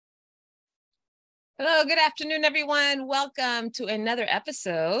Hello, good afternoon, everyone. Welcome to another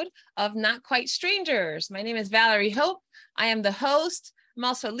episode of Not Quite Strangers. My name is Valerie Hope. I am the host. I'm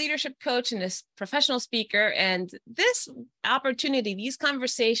also a leadership coach and a professional speaker. And this opportunity, these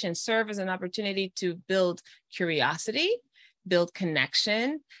conversations serve as an opportunity to build curiosity, build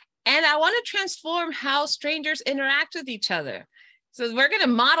connection, and I want to transform how strangers interact with each other. So we're going to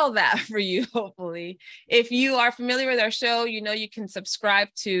model that for you, hopefully. If you are familiar with our show, you know you can subscribe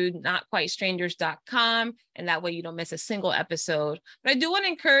to notquitestrangers.com, and that way you don't miss a single episode. But I do want to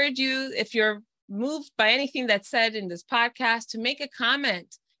encourage you, if you're moved by anything that's said in this podcast, to make a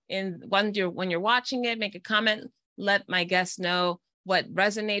comment when you're watching it. Make a comment, let my guests know what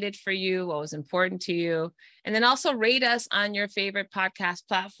resonated for you, what was important to you, and then also rate us on your favorite podcast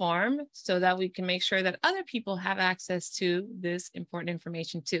platform so that we can make sure that other people have access to this important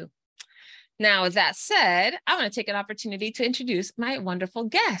information too. Now, with that said, I want to take an opportunity to introduce my wonderful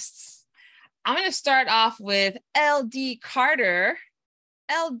guests. I'm going to start off with LD Carter.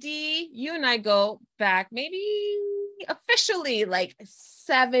 LD, you and I go back maybe officially like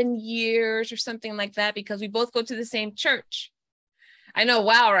 7 years or something like that, because we both go to the same church. I know,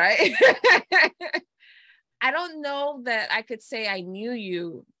 wow, right? I don't know that I could say I knew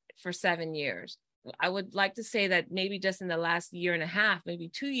you for 7 years. I would like to say that maybe just in the last year and a half, maybe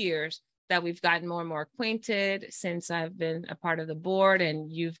 2 years, that we've gotten more and more acquainted since I've been a part of the board and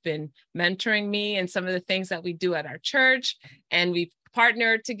you've been mentoring me in some of the things that we do at our church. And we've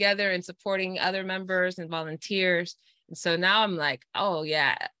partnered together in supporting other members and volunteers. And so now I'm like, oh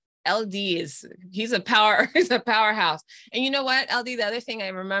yeah, LD he's a powerhouse. And you know what, LD, the other thing I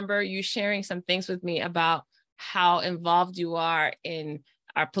remember you sharing some things with me about how involved you are in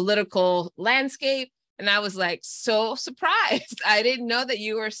our political landscape. And I was like, so surprised. I didn't know that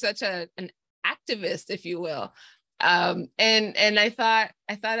you were such an activist, if you will. And I thought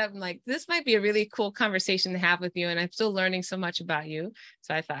I'm like, this might be a really cool conversation to have with you. And I'm still learning so much about you.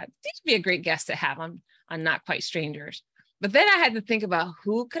 So I thought this would be a great guest to have on Not Quite Strangers. But then I had to think about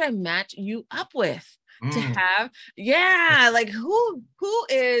who could I match you up with to have, like who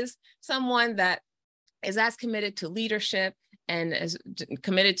is someone that is as committed to leadership and is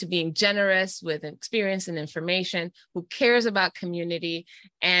committed to being generous with experience and information, who cares about community.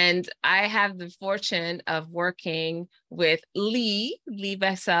 And I have the fortune of working with Lee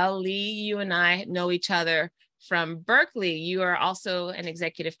Bycel. Lee, you and I know each other from Berkeley. You are also an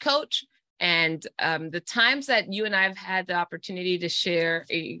executive coach. And the times that you and I have had the opportunity to share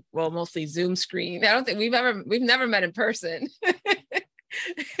mostly Zoom screen, I don't think we've never met in person.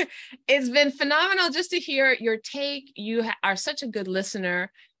 It's been phenomenal just to hear your take. You are such a good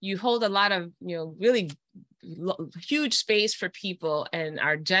listener. You hold a lot of, really huge space for people and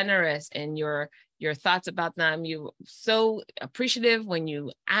are generous in your thoughts about them. You're so appreciative when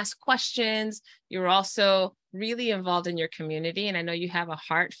you ask questions. You're also really involved in your community. And I know you have a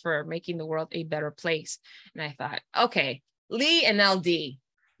heart for making the world a better place. And I thought, okay, Lee and LD,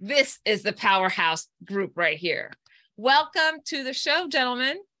 this is the powerhouse group right here. Welcome to the show,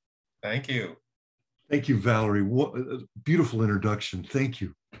 gentlemen. Thank you. Thank you, Valerie. What a beautiful introduction. Thank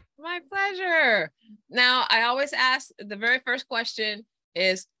you. My pleasure. Now, I always ask, the very first question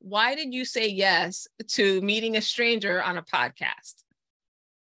is, why did you say yes to meeting a stranger on a podcast?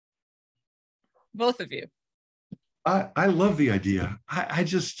 Both of you. I love the idea. I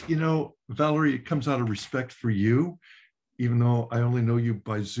just, Valerie, it comes out of respect for you, even though I only know you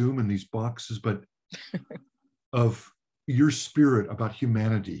by Zoom and these boxes, but of your spirit about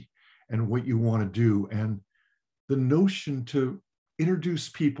humanity and what you want to do. And the notion to introduce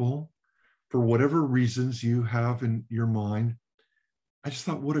people for whatever reasons you have in your mind. I just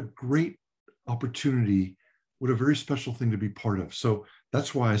thought, what a great opportunity, what a very special thing to be part of. So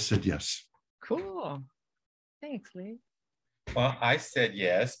that's why I said yes. Cool. Thanks, Lee. Well, I said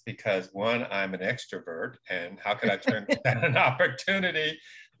yes because one, I'm an extrovert, and how could I turn down an opportunity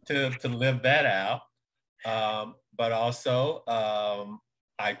to live that out? But also,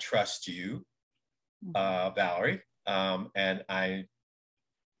 I trust you, Valerie, and I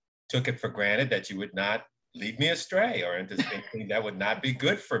took it for granted that you would not lead me astray or into thinking that would not be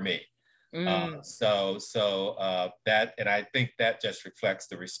good for me. So that, and I think that just reflects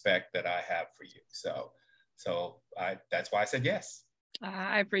the respect that I have for you. So that's why I said yes.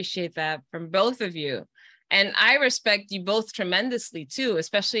 I appreciate that from both of you. And I respect you both tremendously too,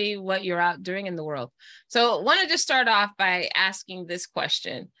 especially what you're out doing in the world. So I want to just start off by asking this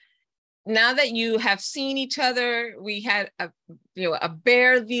question. Now that you have seen each other, we had a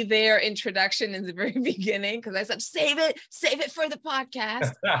barely there introduction in the very beginning, because I said, save it for the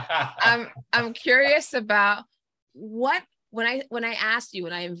podcast. I'm curious about what when I asked you,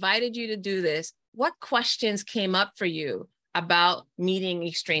 when I invited you to do this, what questions came up for you about meeting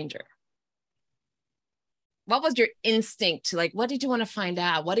a stranger? What was your instinct to, like, what did you want to find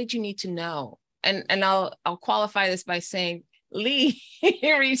out? What did you need to know? And I'll qualify this by saying, Lee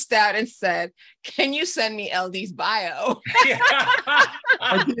reached out and said, "Can you send me LD's bio?"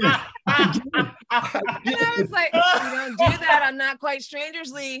 I did. And I was like, "We don't do that on Not Quite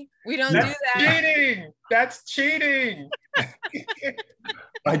Strangers, Lee. We don't do that." Cheating. That's cheating.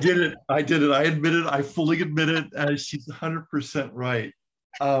 I did it. I admit it. I fully admit it. She's 100% right.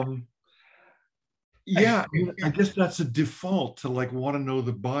 Yeah, I guess that's a default to like want to know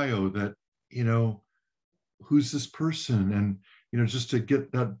the bio, that, who's this person, and just to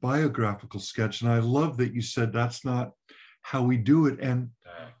get that biographical sketch. And I love that you said that's not how we do it. And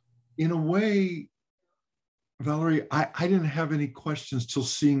in a way, Valerie, I didn't have any questions till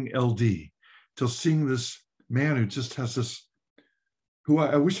seeing LD, till seeing this man who just has this, who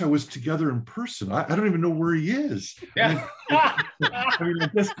I wish I was together in person. I don't even know where he is. Yeah. I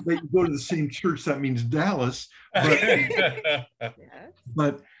guess they go to the same church, that means Dallas.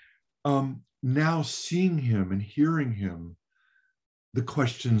 But now seeing him and hearing him, the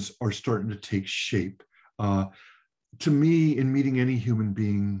questions are starting to take shape. To me, in meeting any human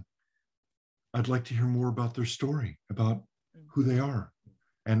being, I'd like to hear more about their story, about who they are,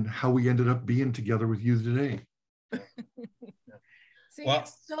 and how we ended up being together with you today. See,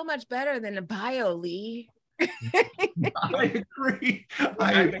 it's so much better than a bio, Lee. I agree.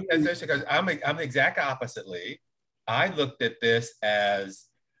 I think that's interesting, because I'm the exact opposite, Lee. I looked at this as,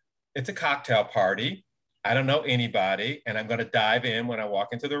 it's a cocktail party. I don't know anybody, and I'm going to dive in when I walk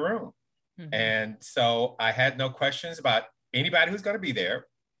into the room. Mm-hmm. And so I had no questions about anybody who's going to be there.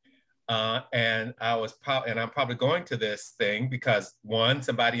 And I'm probably going to this thing because, one,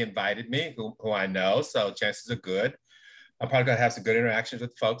 somebody invited me who I know, so chances are good. I'm probably going to have some good interactions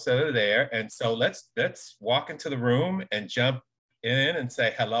with folks that are there. And so let's walk into the room and jump in and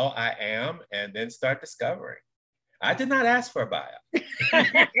say, "Hello, I am," and then start discovering. I did not ask for a bio.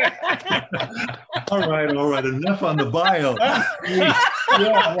 All right. Enough on the bio.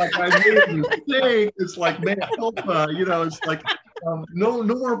 Yeah, like I made a mistake. It's like, man, it's like, no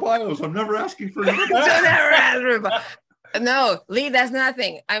more bios. I'm never asking for anything. No, Lee, that's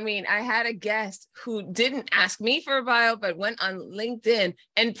nothing. I mean, I had a guest who didn't ask me for a bio, but went on LinkedIn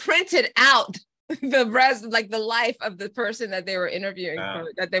and printed out the rest, like the life of the person that they were interviewing,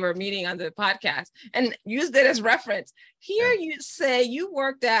 that they were meeting on the podcast, and used it as reference. Here you say you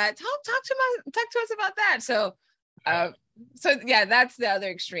worked at, talk to us about that. So yeah, that's the other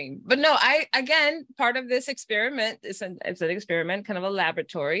extreme. But no, again, part of this experiment, it's an experiment, kind of a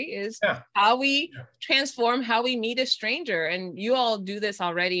laboratory, is how we transform how we meet a stranger. And you all do this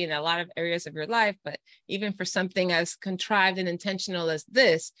already in a lot of areas of your life, but even for something as contrived and intentional as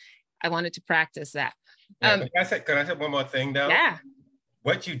this, I wanted to practice that. Can I say one more thing though? Yeah.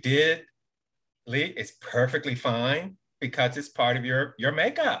 What you did, Lee, is perfectly fine, because it's part of your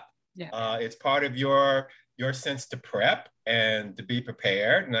makeup. Yeah. It's part of your sense to prep and to be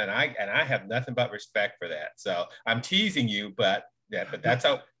prepared. And I have nothing but respect for that. So I'm teasing you, but that's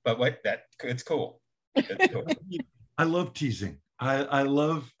how, it's cool. It's cool. I love teasing. I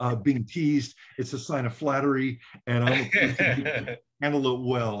love being teased. It's a sign of flattery, and I'm a person who handle it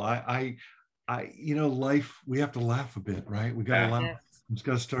well. Life, we have to laugh a bit, right? We got to laugh. We just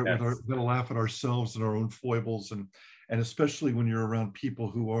got to start with we got to laugh at ourselves and our own foibles, and especially when you're around people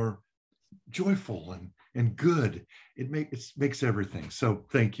who are joyful and good, it makes everything. So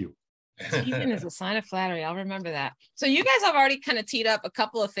thank you. Teasing is a sign of flattery. I'll remember that. So you guys have already kind of teed up a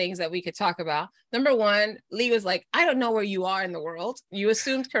couple of things that we could talk about. Number one, Lee was like, I don't know where you are in the world. You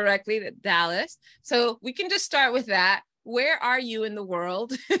assumed correctly that Dallas. So we can just start with that. Where are you in the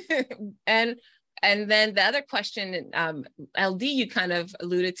world? and then the other question, LD, you kind of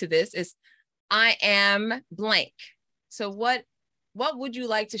alluded to this, is I am blank. So what would you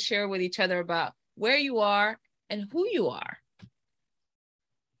like to share with each other about where you are and who you are?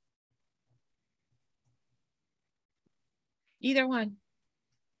 Either one.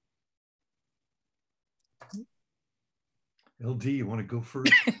 LD, you want to go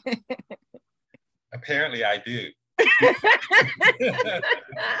first? Apparently I do.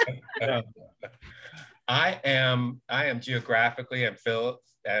 I am geographically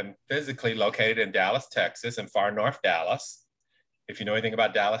and physically located in Dallas, Texas, in far north Dallas. If you know anything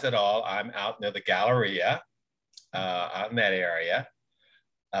about Dallas at all, I'm out near the Galleria, out in that area,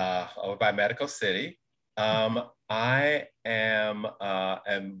 over by Medical City. I am,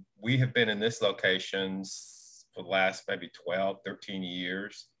 and we have been in this location for the last maybe 12, 13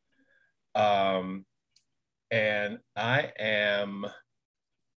 years. and I'm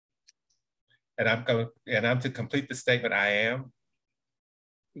to complete the statement, I am.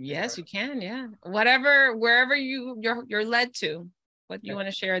 Yes, you can. Yeah. Whatever, wherever you're led to, what you want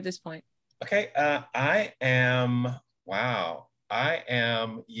to share at this point. Okay. Wow. I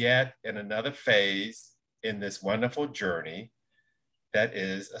am yet in another phase in this wonderful journey that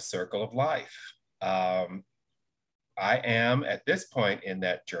is a circle of life. I am at this point in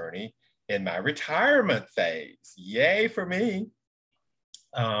that journey in my retirement phase. Yay for me.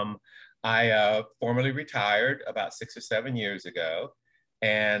 I formally retired about 6 or 7 years ago,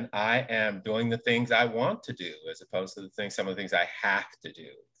 and I am doing the things I want to do as opposed to some of the things I have to do.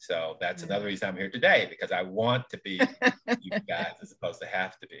 So that's another reason I'm here today, because I want to be you guys as opposed to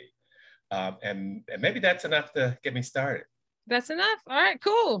have to be. And maybe that's enough to get me started. That's enough. All right,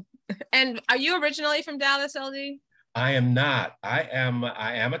 cool. And are you originally from Dallas, LD? I am not. I am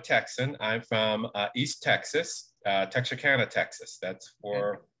a Texan. I'm from East Texas, Texarkana, Texas. That's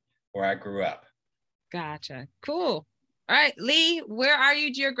where I grew up. Gotcha. Cool. All right, Lee, where are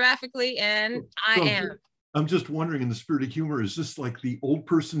you geographically? And I'm just wondering, in the spirit of humor, is this like the old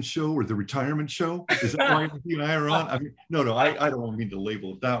person show or the retirement show? Is that why you and I are on? I mean, no, I don't mean to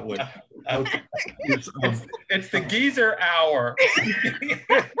label it that way. Okay. It's the geezer hour.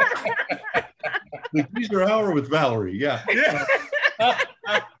 The geezer hour with Valerie, yeah.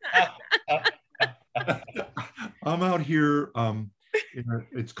 I'm out here,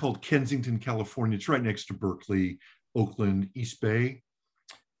 it's called Kensington, California. It's right next to Berkeley, Oakland, East Bay.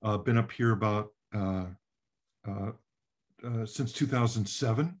 Been up here about since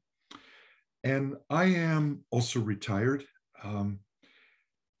 2007, and I am also retired. And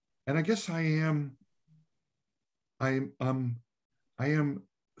I guess I am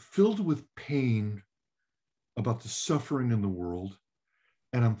filled with pain about the suffering in the world,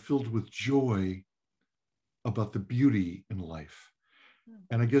 and I'm filled with joy about the beauty in life.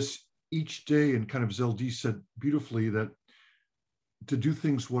 And I guess each day, and kind of as LD said beautifully, that to do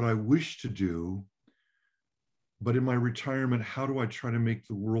things what I wish to do, but in my retirement, how do I try to make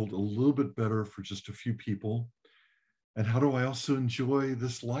the world a little bit better for just a few people? And how do I also enjoy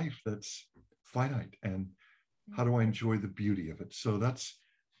this life that's finite? And how do I enjoy the beauty of it? So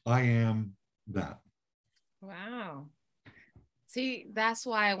I am that. Wow. See, that's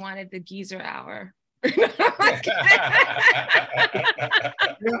why I wanted the geezer hour. Yeah,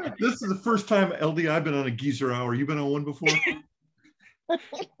 this is the first time, LD, I've been on a geezer hour. You been on one before?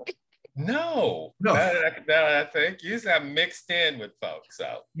 No. I think usually I'm mixed in with folks.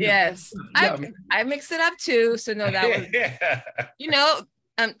 So yes, yeah. I mix it up too. So no, that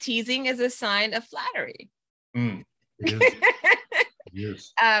was teasing is a sign of flattery. It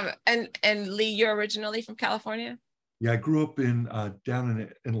is. And Lee, you're originally from California? Yeah, I grew up down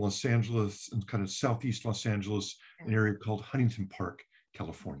in Los Angeles, in kind of southeast Los Angeles, an area called Huntington Park,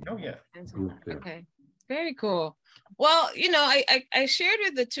 California. Oh yeah, grew up there. Okay, very cool. Well, I shared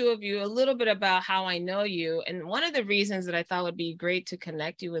with the two of you a little bit about how I know you, and one of the reasons that I thought would be great to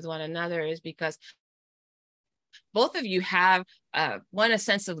connect you with one another is because both of you have a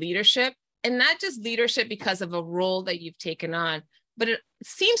sense of leadership, and not just leadership because of a role that you've taken on, but it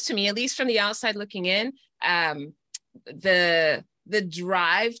seems to me, at least from the outside looking in, the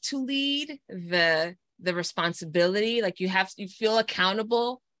drive to lead, the responsibility, like you feel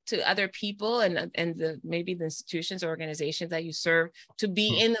accountable to other people and maybe the institutions or organizations that you serve to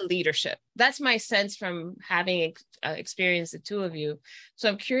be in the leadership. That's my sense from having experienced the two of you. So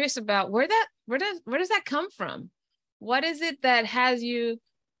I'm curious about where does that come from? What is it that has you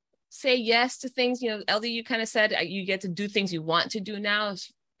say yes to things? LD, you kind of said you get to do things you want to do now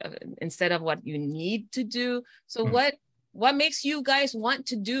instead of what you need to do. So what makes you guys want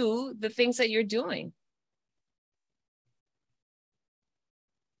to do the things that you're doing?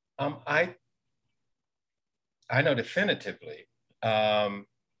 I know definitively. Many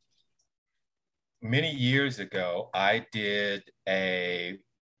years ago, I did a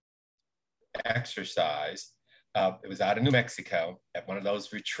exercise. It was out in New Mexico at one of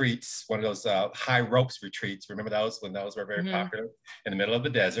those retreats, one of those high ropes retreats. Remember those when those were very popular in the middle of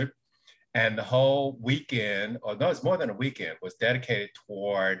the desert? And the whole weekend, or no, it's more than a weekend, was dedicated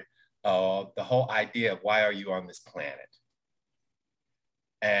toward the whole idea of why are you on this planet?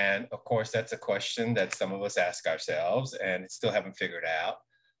 And of course, that's a question that some of us ask ourselves and still haven't figured out.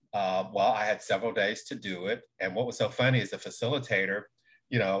 Well, I had several days to do it. And what was so funny is the facilitator,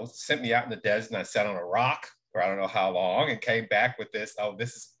 sent me out in the desert, and I sat on a rock for I don't know how long, and came back with this,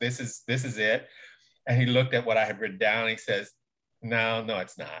 this is it. And he looked at what I had written down, and he says, no,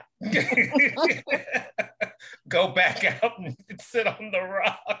 it's not. Go back out and sit on the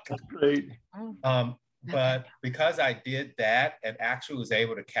rock. That's great. but because I did that and actually was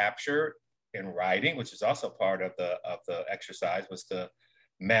able to capture in writing, which is also part of the exercise, was to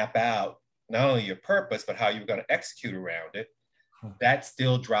map out not only your purpose, but how you're going to execute around it. That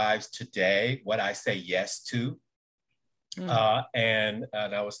still drives today what I say yes to. And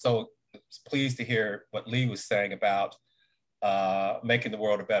I was so pleased to hear what Lee was saying about making the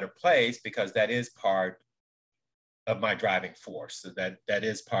world a better place, because that is part of my driving force. So that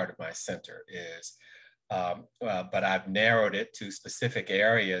is part of my center is, but I've narrowed it to specific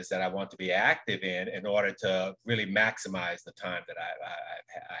areas that I want to be active in order to really maximize the time that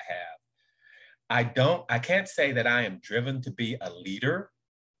I have. I can't say that I am driven to be a leader,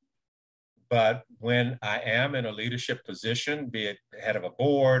 but when I am in a leadership position, be it head of a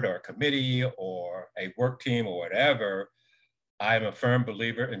board or a committee or a work team or whatever, I am a firm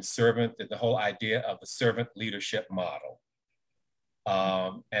believer in the whole idea of the servant leadership model.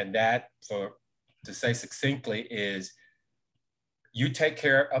 And that, to say succinctly, is you take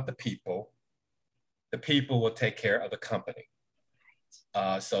care of the people will take care of the company.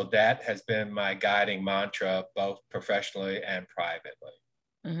 So that has been my guiding mantra, both professionally and privately.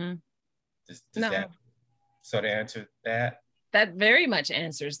 Mm-hmm. Does that sort of answer that? That very much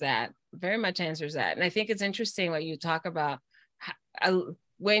answers that. Very much answers that. And I think it's interesting what you talk about.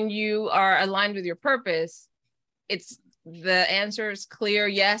 When you are aligned with your purpose, it's the answer is clear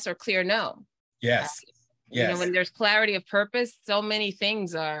yes or clear no. Yes. You know, when there's clarity of purpose, so many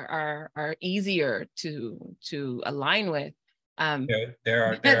things are easier to align with. There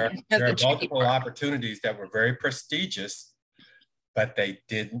are multiple opportunities that were very prestigious, but they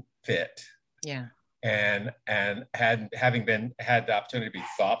didn't fit. Yeah. And having had the opportunity to be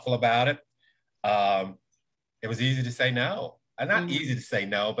thoughtful about it, it was easy to say no. And not easy to say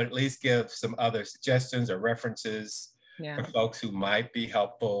no, but at least give some other suggestions or references for folks who might be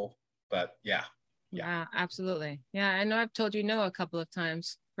helpful. But yeah, absolutely. Yeah, I know I've told you no a couple of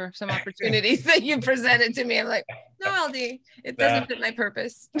times for some opportunities that you presented to me. I'm like, no, LD, it doesn't fit my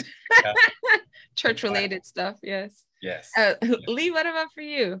purpose. Church related stuff. Yes. Lee, what about for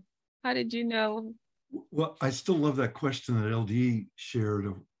you? How did you know? Well, I still love that question that LD shared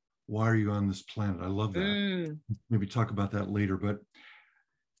of why are you on this planet? I love that. Maybe talk about that later, but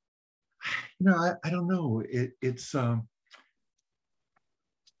you know, I don't know. It's as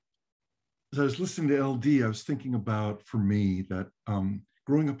I was listening to LD, I was thinking about, for me, that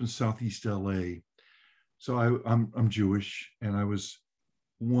growing up in Southeast LA, so I'm Jewish, and I was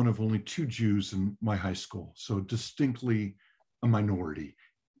one of only 2 Jews in my high school, so distinctly a minority.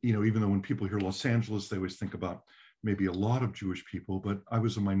 You know, even though when people hear Los Angeles, they always think about maybe a lot of Jewish people, but I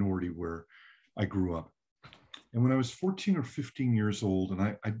was a minority where I grew up. And when I was 14 or 15 years old, and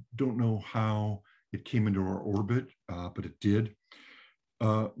I don't know how it came into our orbit, but it did,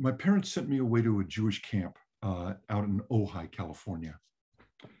 my parents sent me away to a Jewish camp out in Ojai, California.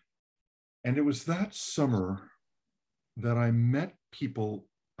 And it was that summer that I met people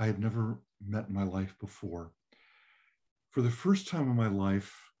I had never met in my life before. For the first time in my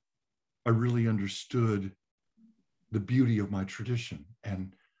life, I really understood the beauty of my tradition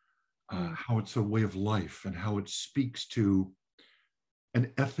and how it's a way of life and how it speaks to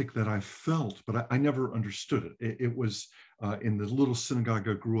an ethic that I felt, but I never understood it. It was in the little synagogue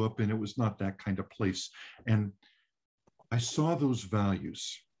I grew up in, it was not that kind of place. And I saw those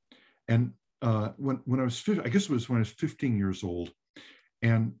values. And when I was, I guess it was when I was 15 years old,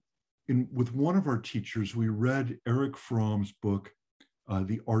 and with one of our teachers, we read Erich Fromm's book,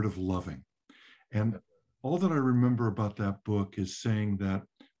 The Art of Loving. And all that I remember about that book is saying that,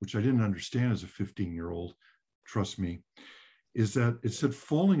 which I didn't understand as a 15-year-old, trust me, is that it said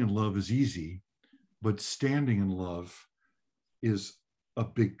falling in love is easy, but standing in love is a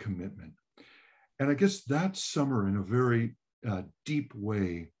big commitment. And I guess that summer, in a very deep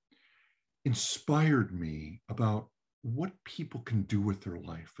way, inspired me about what people can do with their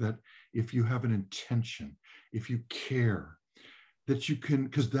life, that if you have an intention, if you care, that you can,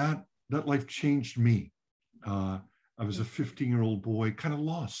 because that life changed me. I was a 15-year-old boy, kind of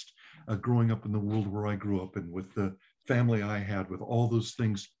lost, growing up in the world where I grew up and with the family I had, with all those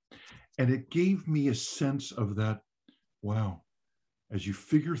things. And it gave me a sense of that, wow, as you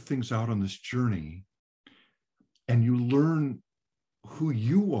figure things out on this journey and you learn who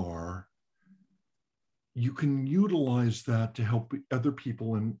you are, you can utilize that to help other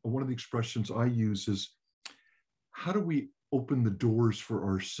people. And one of the expressions I use is, how do we open the doors for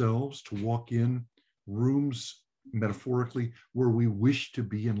ourselves to walk in rooms, metaphorically, where we wish to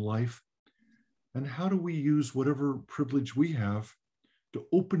be in life? And how do we use whatever privilege we have to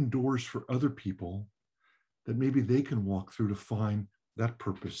open doors for other people that maybe they can walk through to find that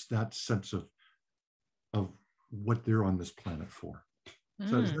purpose, that sense of of what they're on this planet for.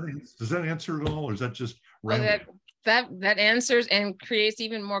 So Mm. does that answer it all, or is that just Oh, random? that answers and creates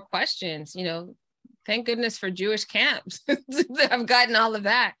even more questions. Thank goodness for Jewish camps. I've gotten all of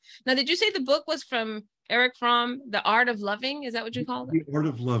that. Now, did you say the book was from Eric Fromm, The Art of Loving? Is that what you called it? The Art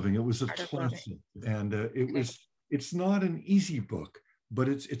of Loving. It was a Art of Loving. classic, and Okay. it's not an easy book, but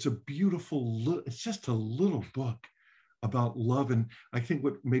it's a beautiful. It's just a little book about love. And I think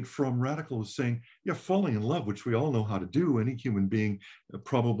what made Fromm radical was saying, yeah, falling in love, which we all know how to do. Any human being,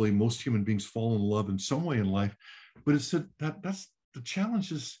 probably most human beings fall in love in some way in life. But it's that's the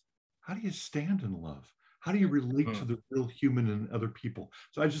challenge is, how do you stand in love? How do you relate to the real human and other people?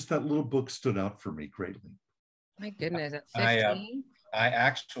 So that little book stood out for me greatly. My goodness, at I 15? I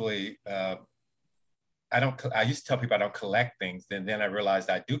actually I used to tell people I don't collect things. Then I realized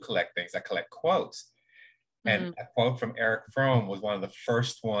I do collect things. I collect quotes. And a quote from Eric Fromm was one of the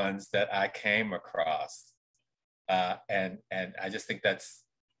first ones that I came across. And I just think I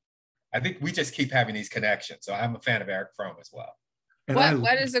think we just keep having these connections. So I'm a fan of Eric Fromm as well. And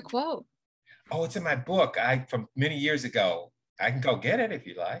What is the quote? Oh, it's in my book. From many years ago. I can go get it if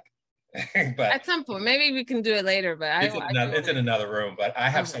you like. But at some point, maybe we can do it later. But it's in another room. But I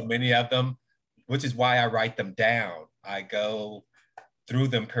have so many of them, which is why I write them down. I go through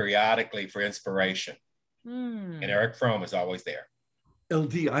them periodically for inspiration. And Eric Fromm is always there.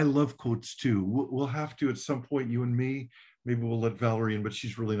 LD, I love quotes too. We'll have to at some point, you and me, maybe we'll let Valerie in, but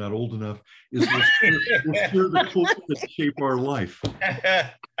she's really not old enough, we'll share the quotes that shape our life.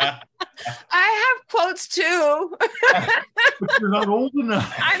 I have quotes too. But you're not old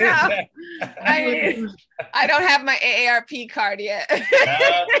enough. I know. I don't have my AARP card yet.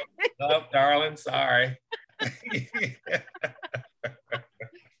 Oh, darling, sorry.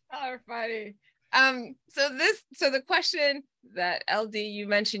 Oh, funny. So the question that LD, you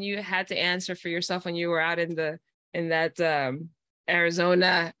mentioned you had to answer for yourself when you were out in that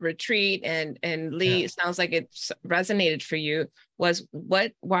Arizona retreat, and Lee, it sounds like it resonated for you, was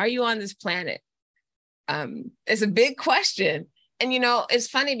why are you on this planet? It's a big question. And it's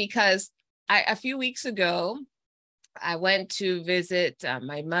funny because a few weeks ago I went to visit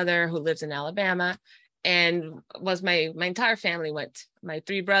my mother, who lives in Alabama, and was my entire family went, my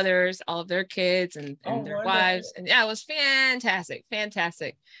 3 brothers, all of their kids and their wives. And yeah, it was fantastic.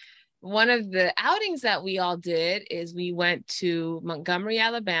 One of the outings that we all did is we went to Montgomery,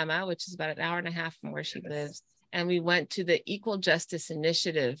 Alabama, which is about an hour and a half from where she lives. And we went to the Equal Justice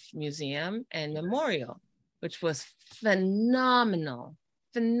Initiative Museum and Memorial, which was phenomenally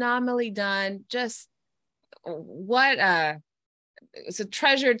done. Just it's a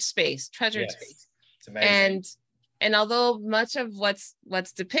treasured space. It's amazing. And although much of what's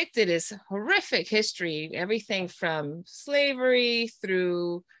depicted is horrific history, everything from slavery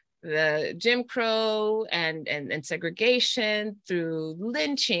through the Jim Crow and segregation, through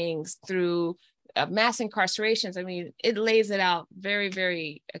lynchings, through mass incarcerations. I mean, it lays it out very,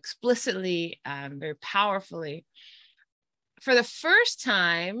 very explicitly, very powerfully. For the first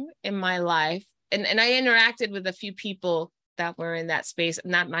time in my life, and I interacted with a few people that were in that space,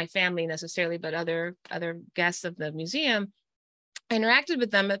 not my family necessarily, but other guests of the museum. I interacted with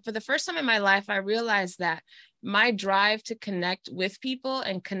them, but for the first time in my life, I realized that my drive to connect with people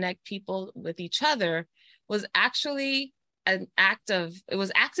and connect people with each other was actually it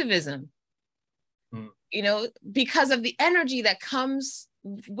was activism, because of the energy that comes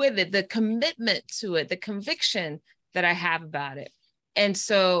with it, the commitment to it, the conviction that I have about it. And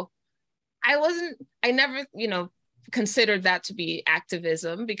so I never, considered that to be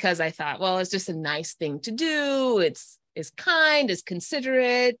activism, because I thought, well, it's just a nice thing to do. It's kind, it's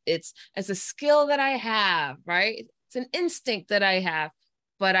considerate, it's a skill that I have, right? It's an instinct that I have.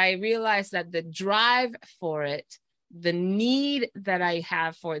 But I realized that the drive for it, the need that I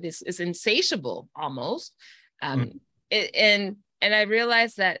have for this is insatiable almost. And I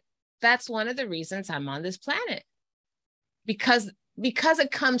realized that that's one of the reasons I'm on this planet, because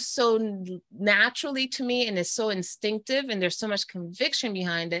it comes so naturally to me and is so instinctive, and there's so much conviction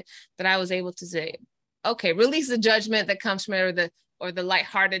behind it, that I was able to say, okay, release the judgment that comes from it, or the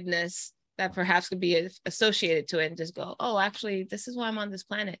lightheartedness that perhaps could be associated to it, and just go, oh, actually, this is why I'm on this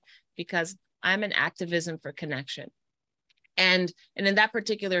planet, because I'm an activism for connection. And in that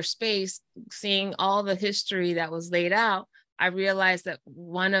particular space, seeing all the history that was laid out, I realized that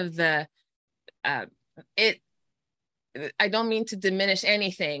one of the I don't mean to diminish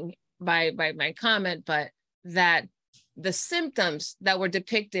anything by my comment, but that the symptoms that were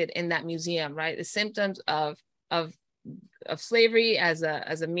depicted in that museum, right? The symptoms of slavery as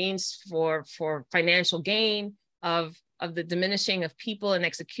a means for financial gain, of of the diminishing of people and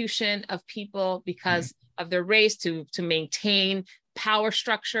execution of people because of their race to maintain power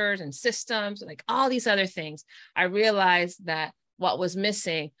structures and systems, like all these other things, I realized that what was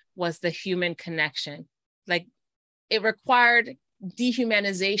missing was the human connection. Like it required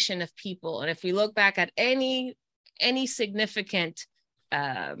dehumanization of people. And if we look back at any significant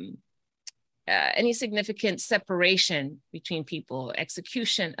separation between people,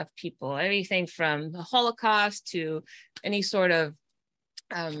 execution of people, everything from the Holocaust to any sort of,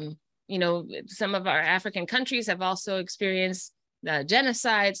 some of our African countries have also experienced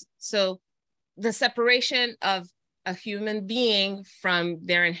genocides. So the separation of a human being from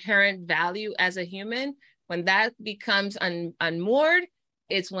their inherent value as a human, when that becomes unmoored,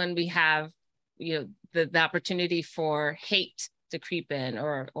 it's when we have, the opportunity for hate to creep in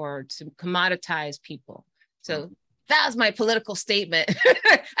or to commoditize people. So that was my political statement.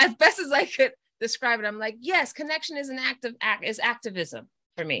 As best as I could describe it, I'm like, yes, connection is is activism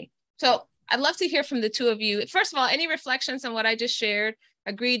for me. So I'd love to hear from the two of you. First of all, any reflections on what I just shared?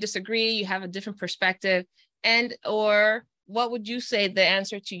 Agree, disagree, you have a different perspective, and or what would you say the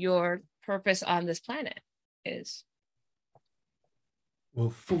answer to your purpose on this planet is? Well,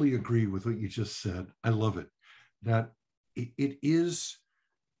 fully agree with what you just said. I love it. That it is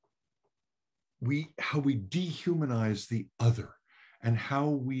how we dehumanize the other and how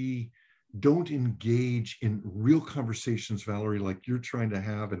we don't engage in real conversations, Valerie, like you're trying to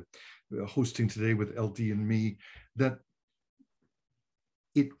have and hosting today with LD and me, that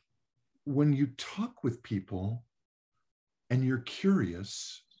when you talk with people and you're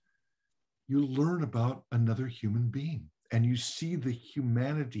curious, you learn about another human being and you see the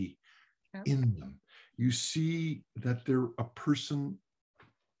humanity in them. You see that they're a person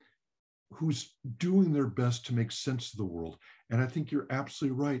who's doing their best to make sense of the world. And I think you're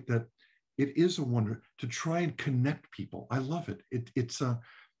absolutely right that it is a wonder to try and connect people. I love it. It's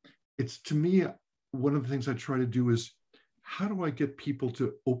to me, one of the things I try to do is, how do I get people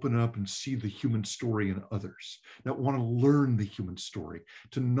to open up and see the human story in others, that want to learn the human story,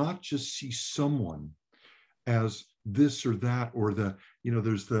 to not just see someone as this or that, or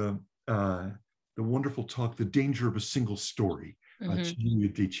there's the wonderful talk, The Danger of a Single Story,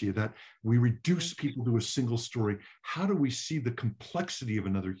 that we reduce people to a single story. How do we see the complexity of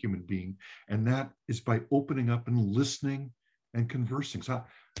another human being? And that is by opening up and listening and conversing. So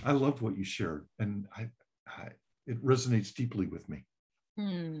I love what you shared, and it resonates deeply with me.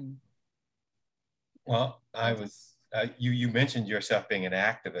 Well, I was, you mentioned yourself being an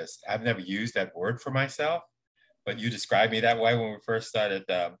activist. I've never used that word for myself, but you described me that way when we first started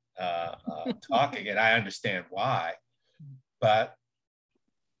talking, and I understand why. But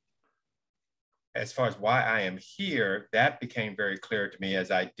as far as why I am here, that became very clear to me as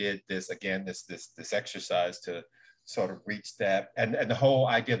I did this exercise to sort of reach that. And the whole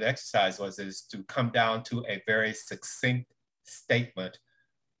idea of the exercise is to come down to a very succinct statement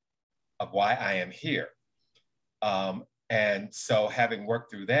of why I am here. And so having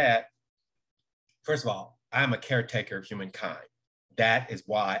worked through that, first of all, I'm a caretaker of humankind. That is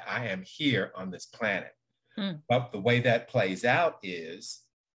why I am here on this planet. But the way that plays out is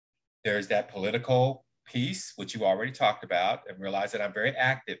there's that political piece, which you already talked about, and realize that I'm very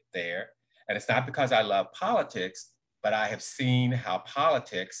active there. And it's not because I love politics, but I have seen how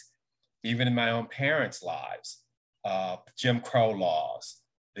politics, even in my own parents' lives, Jim Crow laws,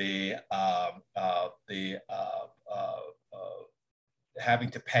 the having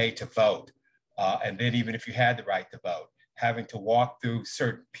to pay to vote, and then even if you had the right to vote, having to walk through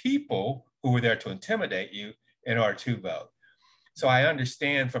certain people who were there to intimidate you in order to vote. So I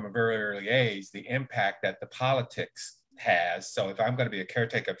understand from a very early age the impact that the politics has. So if I'm going to be a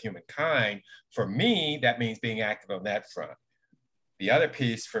caretaker of humankind, for me, that means being active on that front. The other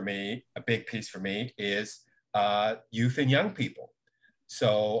piece for me, a big piece for me, is youth and young people.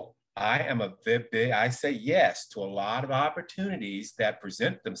 So I say yes to a lot of opportunities that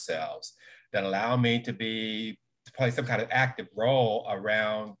present themselves that allow me to play some kind of active role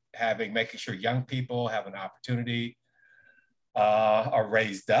around making sure young people have an opportunity, are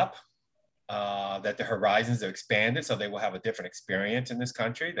raised up, that the horizons are expanded so they will have a different experience in this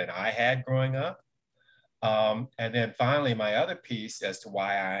country than I had growing up. And then finally, my other piece as to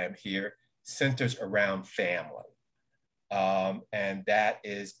why I am here centers around family. And that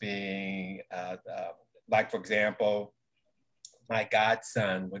is being, like, for example, my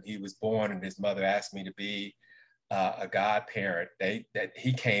godson, when he was born and his mother asked me to be a godparent, that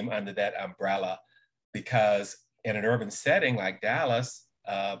he came under that umbrella because in an urban setting like Dallas,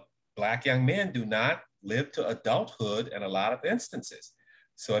 Black young men do not live to adulthood in a lot of instances.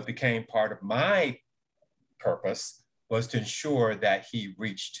 So it became part of my purpose was to ensure that he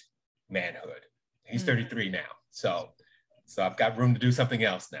reached manhood. He's 33 now. So I've got room to do something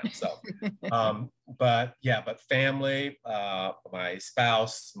else now. So, but family, my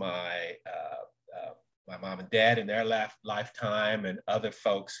spouse, my mom and dad in their lifetime, and other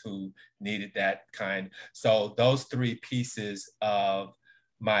folks who needed that kind. So those three pieces of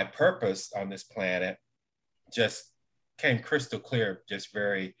my purpose on this planet just came crystal clear just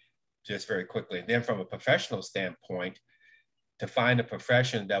very quickly. And then from a professional standpoint, to find a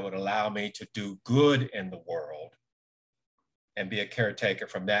profession that would allow me to do good in the world and be a caretaker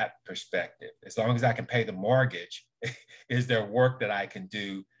from that perspective. As long as I can pay the mortgage, is there work that I can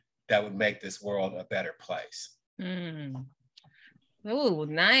do that would make this world a better place? Oh,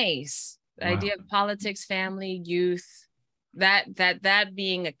 nice. The idea of politics, family, youth, that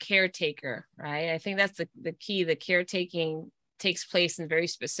being a caretaker, right? I think that's the key. The caretaking takes place in very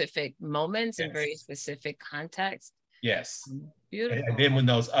specific moments and very specific contexts. Yes. Beautiful. And then when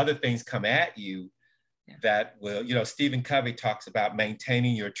those other things come at you, that will, Stephen Covey talks about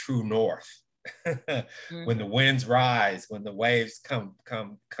maintaining your true north. When the winds rise, when the waves come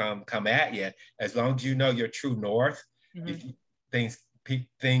at you, as long as you know your true north, things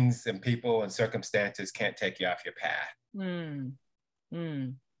and people and circumstances can't take you off your path. Wow.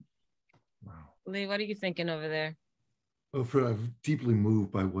 Lee, what are you thinking over there? Oh, I'm deeply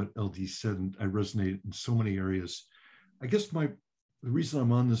moved by what LD said, and I resonate in so many areas. I guess the reason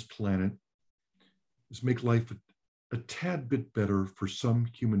I'm on this planet is make life a tad bit better for some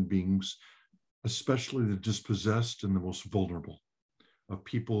human beings, especially the dispossessed and the most vulnerable, of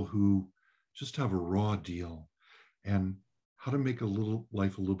people who just have a raw deal, and how to make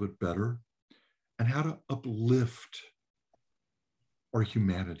life a little bit better, and how to uplift our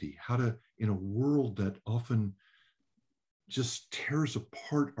humanity, how to, in a world that often just tears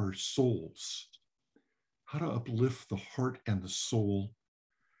apart our souls, how to uplift the heart and the soul.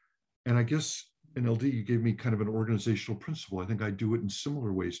 And I guess in LD, you gave me kind of an organizational principle. I think I do it in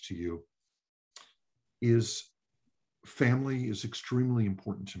similar ways to you. Is family is extremely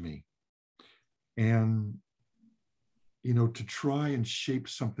important to me. And, to try and shape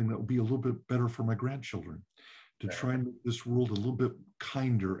something that will be a little bit better for my grandchildren, to try and make this world a little bit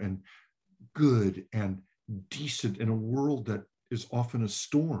kinder and good and decent in a world that is often a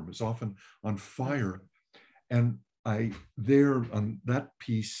storm, is often on fire. And there on that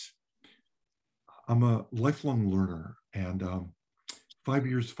piece, I'm a lifelong learner. And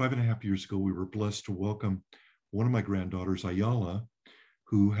 5.5 years ago, we were blessed to welcome one of my granddaughters, Ayala,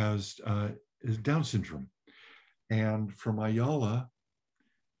 who has Down syndrome. And from Ayala,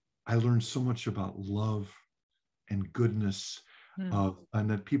 I learned so much about love and goodness, and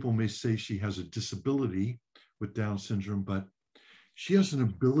that people may say she has a disability with Down syndrome, but she has an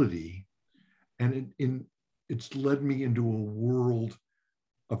ability, and it's led me into a world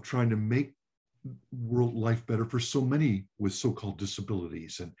of trying to make world life better for so many with so-called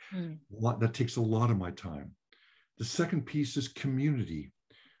disabilities, and that takes a lot of my time. The second piece is community.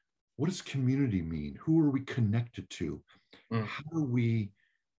 What does community mean? Who are we connected to? How do we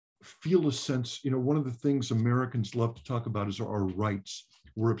feel a sense? One of the things Americans love to talk about is our rights.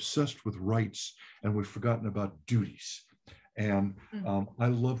 We're obsessed with rights, and we've forgotten about duties. And I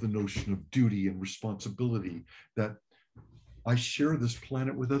love the notion of duty and responsibility, that I share this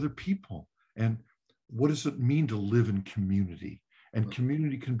planet with other people. And what does it mean to live in community? And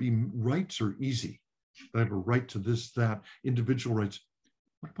community can be, rights are easy. I have a right to this, that, individual rights.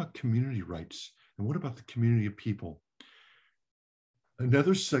 What about community rights? And what about the community of people?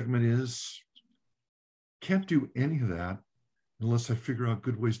 Another segment is, can't do any of that unless I figure out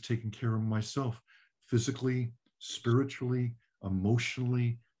good ways of taking care of myself, physically, spiritually,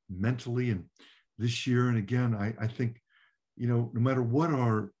 emotionally, mentally. And this year, and again, I think, no matter what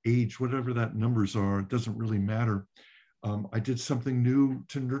our age, whatever that numbers are, it doesn't really matter. I did something new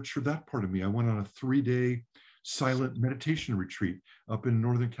to nurture that part of me. I went on a 3-day silent meditation retreat up in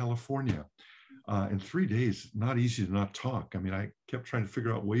Northern California. In 3 days, not easy to not talk. I mean, I kept trying to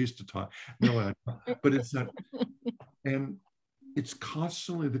figure out ways to talk. But it's not. And it's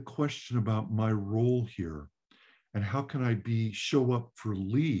constantly the question about my role here, and how can I show up for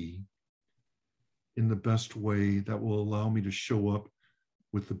Lee in the best way that will allow me to show up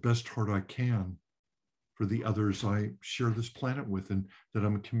with the best heart I can for the others I share this planet with, and that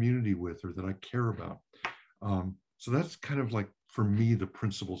I'm a community with, or that I care about. So that's kind of like, for me, the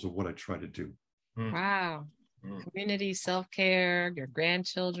principles of what I try to do. Wow. Community, self-care, your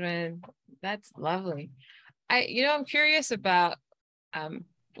grandchildren. That's lovely. I'm curious about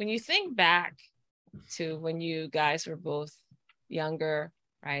when you think back to when you guys were both younger,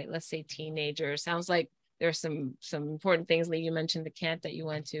 right? Let's say teenagers. Sounds like there's some important things. Lee, you mentioned the camp that you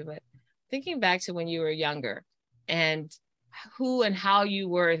went to, but thinking back to when you were younger and who and how you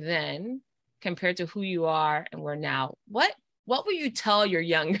were then compared to who you are and were now, what would you tell your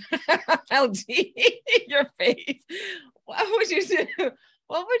young LD, your face? What would you do?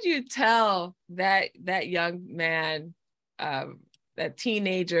 What would you tell that young man, that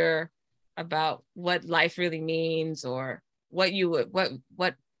teenager, about what life really means, or what you would,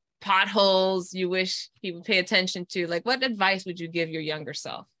 what potholes you wish he would pay attention to? Like, what advice would you give your younger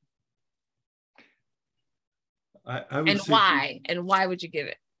self? I would and say, why? And why would you give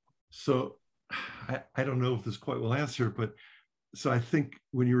it? so I don't know if this quite will answer, but so I think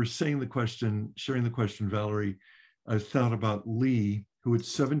when you were saying the question, sharing the question, Valerie, I thought about Lee, who at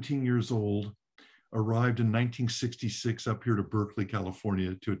 17 years old arrived in 1966 up here to Berkeley,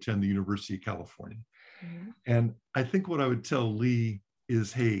 California, to attend the University of California. Mm-hmm. And I think what I would tell Lee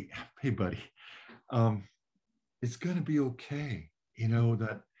is, hey, buddy, it's going to be okay. You know,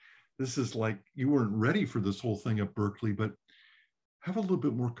 that this is like, you weren't ready for this whole thing at Berkeley, but have a little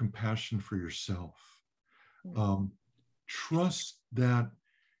bit more compassion for yourself. Trust that,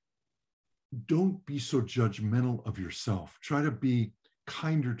 don't be so judgmental of yourself. Try to be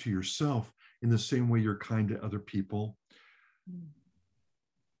kinder to yourself in the same way you're kind to other people.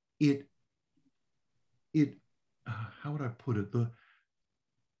 How would I put it? The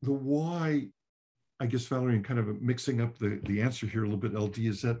why, I guess, Valerie, and kind of mixing up the answer here a little bit, LD,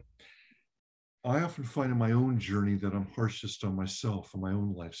 is that I often find in my own journey that I'm harshest on myself and my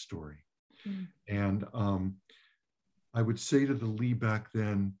own life story. And I would say to the Lee back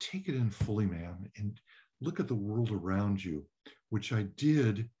then, take it in fully, man, and look at the world around you, which I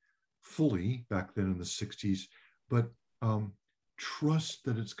did fully back then in the 60s, but trust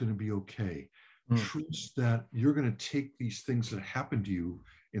that it's going to be okay. Trust that you're going to take these things that happened to you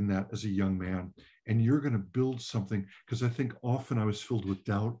in that as a young man, and you're going to build something. Because I think often I was filled with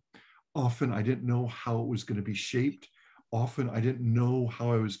doubt. Often I didn't know how it was going to be shaped. Often I didn't know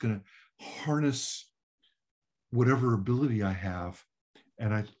how I was going to harness whatever ability I have.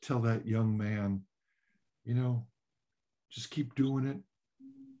 And I tell that young man, you know, just keep doing it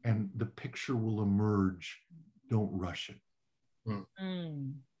and the picture will emerge. Don't rush it. Don't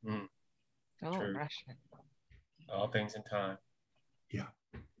rush it. All things in time. Yeah.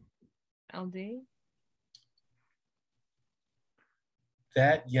 LD?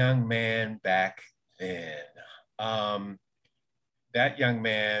 That young man back then,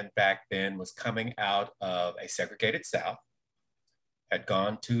 was coming out of a segregated South, had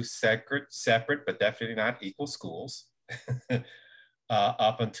gone to separate, but definitely not equal schools,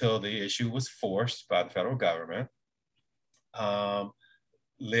 up until the issue was forced by the federal government,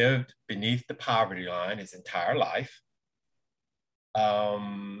 lived beneath the poverty line his entire life.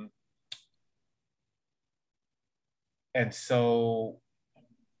 And so,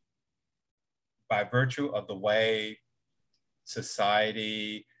 by virtue of the way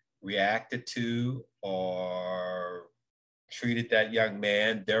society reacted to or treated that young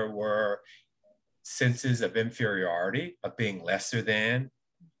man, there were senses of inferiority, of being lesser than.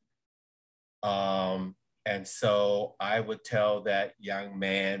 And so I would tell that young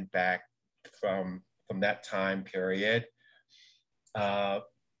man back from that time period,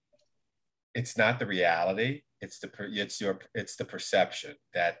 it's not the reality. It's the perception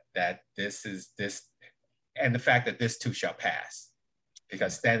that this is this, and the fact that this too shall pass.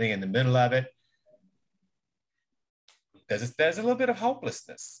 Because standing in the middle of it, there's a little bit of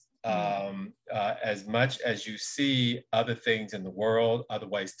hopelessness. As much as you see other things in the world, other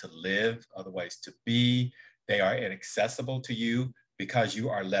ways to live, other ways to be, they are inaccessible to you because you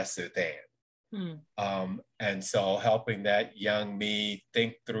are lesser than. And so helping that young me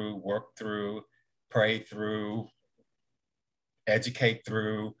think through, work through, pray through, educate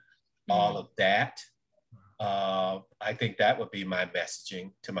through all of that. I think that would be my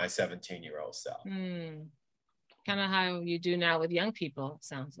messaging to my 17-year-old self. Kind of how you do now with young people,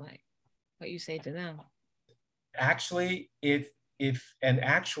 sounds like, what you say to them. Actually,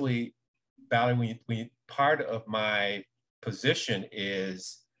 Valerie, when part of my position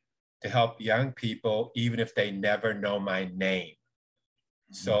is to help young people, even if they never know my name.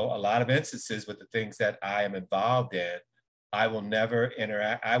 So a lot of instances with the things that I am involved in, I will never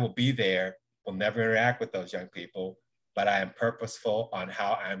interact. I will be there, will never interact with those young people, but I am purposeful on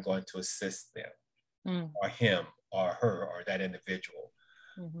how I'm going to assist them, or him, or her, or that individual.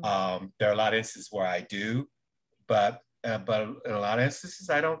 There are a lot of instances where I do, but in a lot of instances,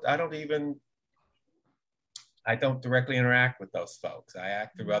 I don't directly interact with those folks. I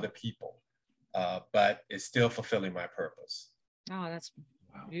act through other people, but it's still fulfilling my purpose. Oh, that's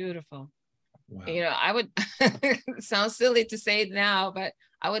beautiful. Wow. You know, I would, it sounds silly to say it now, but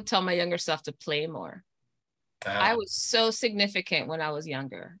I would tell my younger self to play more. I was so significant when I was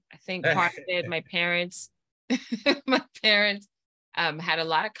younger. I think part of it, my parents, my parents had a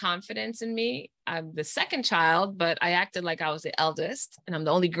lot of confidence in me. I'm the second child, but I acted like I was the eldest and I'm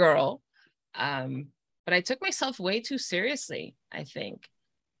the only girl. But I took myself way too seriously, I think.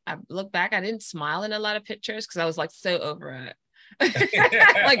 I look back, I didn't smile in a lot of pictures because I was like so over it.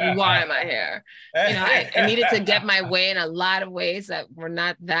 Like, why am I here? You know, I needed to get my way in a lot of ways that were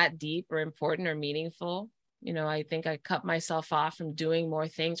not that deep or important or meaningful. You know, I think I cut myself off from doing more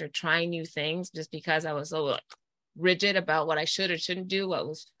things or trying new things just because I was so rigid about what I should or shouldn't do, what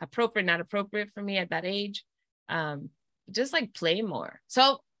was appropriate, not appropriate for me at that age. Just like play more.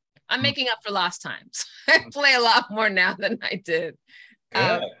 So I'm making up for lost times. I play a lot more now than I did.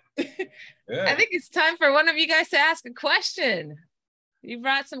 Good. I think it's time for one of you guys to ask a question. You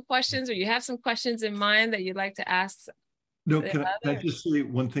brought some questions, or you have some questions in mind that you'd like to ask? No, can I just say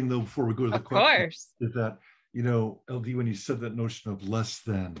one thing though before we go to the question? Of course. Is that, you know, LD, when you said that notion of less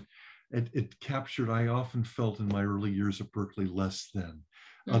than, it captured, I often felt in my early years at Berkeley, less than.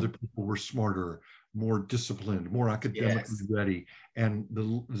 Other people were smarter, more disciplined, more academically ready. And the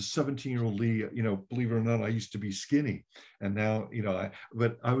 17-year-old Lee, you know, believe it or not, I used to be skinny. And now, you know,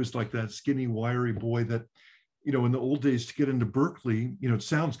 but I was like that skinny, wiry boy that, you know, in the old days to get into Berkeley, you know, it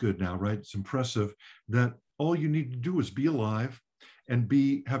sounds good now, right? It's impressive that all you need to do is be alive and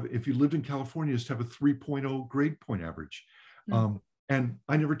if you lived in California, is to have a 3.0 grade point average. And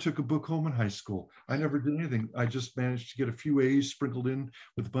I never took a book home in high school. I never did anything. I just managed to get a few A's sprinkled in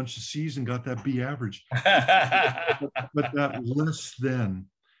with a bunch of C's and got that B average. but that less than,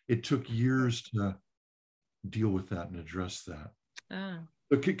 it took years to deal with that and address that.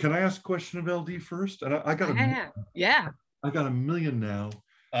 So can I ask a question of LD first? And I got I got 1 million now.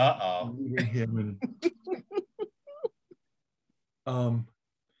 Him and,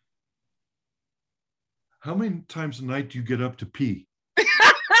 how many times a night do you get up to pee?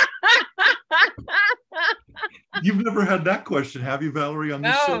 You've never had that question, have you, Valerie, on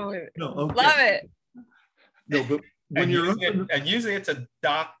this show? No, okay. Love it. No, but when and usually it's a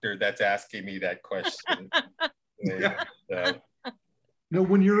doctor that's asking me that question. No,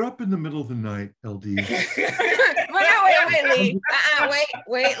 when you're up in the middle of the night, LD. Wait, Lee.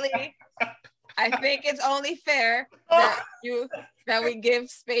 Wait, Lee. I think it's only fair that we give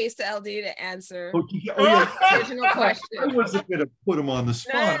space to LD to answer the original question. I wasn't going to put him on the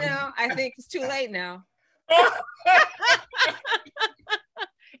spot. No, I think it's too late now.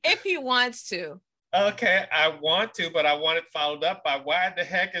 If he wants to. Okay, I want to, but I want it followed up by why the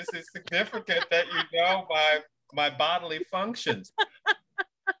heck is it significant that you know my bodily functions?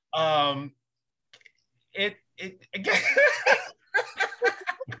 For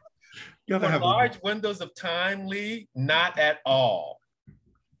large windows of time, Lee, not at all.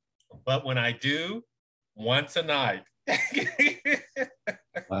 But when I do, once a night.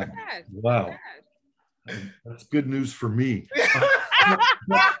 Wow. That's good news for me. I'm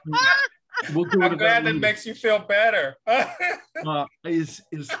glad that makes you feel better.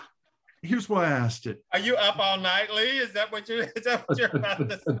 Here's why I asked it. Are you up all night, Lee? Is that what you're about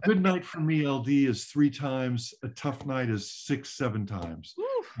to say? A good night for me, LD, is 3 times. A tough night is 6-7 times.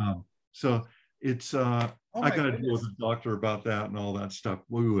 So it's I got to deal with the doctor about that and all that stuff.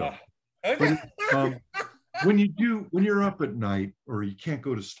 We will. But, when you're up at night or you can't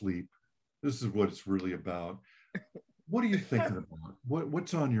go to sleep, this is what it's really about. What are you thinking about?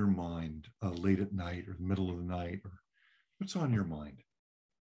 What's on your mind late at night or the middle of the night? Or what's on your mind?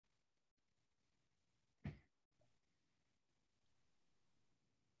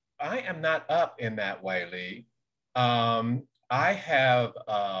 I am not up in that way, Lee. I have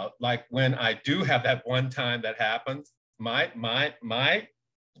like when I do have that one time that happens, my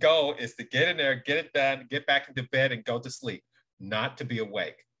goal is to get in there, get it done, get back into bed and go to sleep, not to be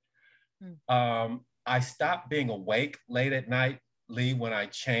awake. I stopped being awake late at night, Lee, when I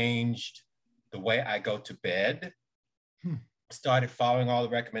changed the way I go to bed. Started following all the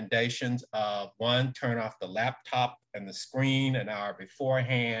recommendations of one, turn off the laptop and the screen an hour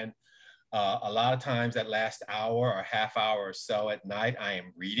beforehand. A lot of times that last hour or half hour or so at night, I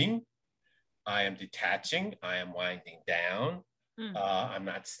am reading, I am detaching, I am winding down. I'm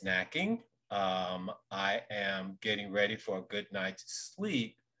not snacking. I am getting ready for a good night's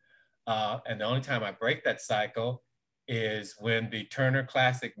sleep. And the only time I break that cycle is when the Turner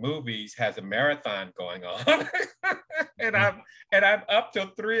Classic Movies has a marathon going on. and I'm up till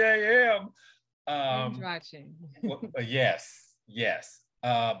 3 a.m. Watching. Yes.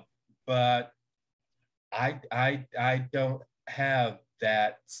 But I don't have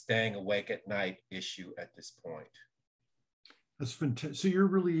that staying awake at night issue at this point. That's fantastic. So you're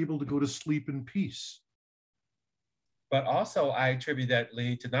really able to go to sleep in peace. But also I attribute that,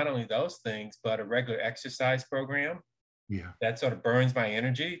 Lee, to not only those things, but a regular exercise program. Yeah. That sort of burns my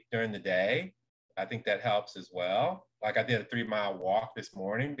energy during the day. I think that helps as well. Like I did a 3-mile walk this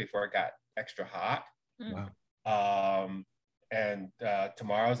morning before it got extra hot. Wow. And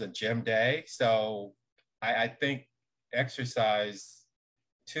tomorrow's a gym day. So I think exercise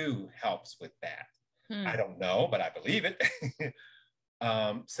too helps with that. I don't know, but I believe it.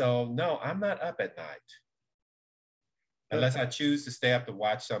 So no, I'm not up at night. Unless I choose to stay up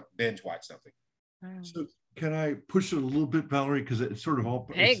to binge watch something. So can I push it a little bit, Valerie? Because it's sort of all.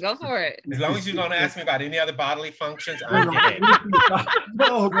 Hey, go for it. As long as you don't ask me about any other bodily functions, No, I'm in.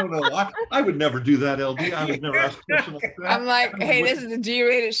 no. I would never do that, LD. I would never ask a question like that. I'm like, hey, this is a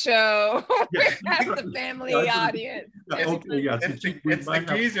G-rated show. Yeah. That's the family audience. Yeah, okay, yeah. It's the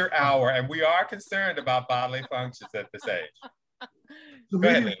geezer hour, and we are concerned about bodily functions at this age. So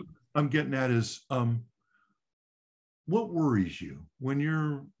maybe what I'm getting at is, what worries you when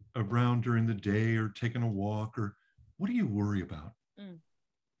you're around during the day or taking a walk, or what do you worry about?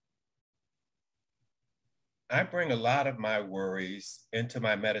 I bring a lot of my worries into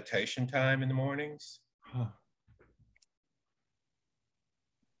my meditation time in the mornings.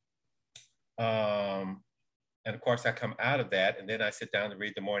 And of course I come out of that and then I sit down to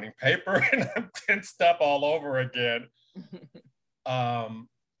read the morning paper and I'm tensed up all over again.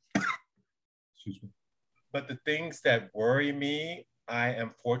 Excuse me. But the things that worry me, I am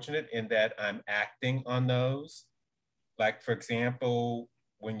fortunate in that I'm acting on those. Like, for example,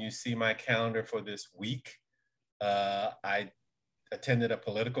 when you see my calendar for this week, I attended a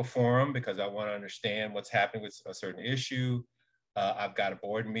political forum because I want to understand what's happening with a certain issue. I've got a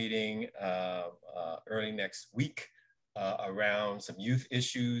board meeting early next week around some youth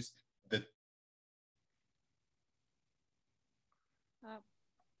issues.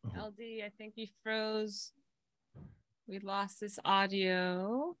 LD, I think you froze. We lost this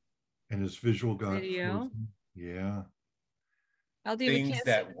audio. And his visual got video. Frozen. Yeah. LD, things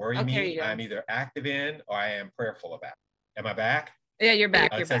that worry me, I'm either active in or I am prayerful about. Am I back? Yeah, you're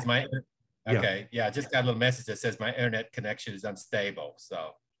back. You're says back. Okay, yeah, I just got a little message that says my internet connection is unstable.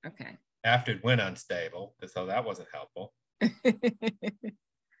 So okay. After it went unstable, so that wasn't helpful.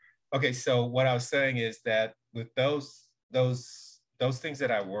 Okay, so what I was saying is that with those things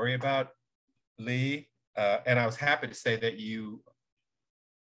that I worry about, Lee, and I was happy to say that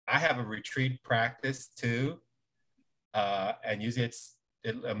I have a retreat practice too. And usually it's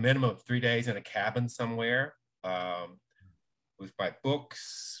a minimum of 3 days in a cabin somewhere with my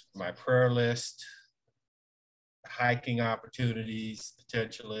books, my prayer list, hiking opportunities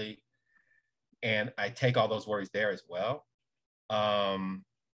potentially. And I take all those worries there as well.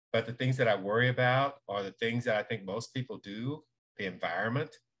 But the things that I worry about are the things that I think most people do: the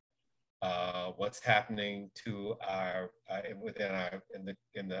environment, what's happening to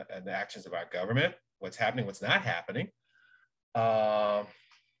in the actions of our government, what's happening, what's not happening,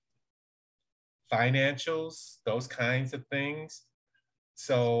 financials, those kinds of things.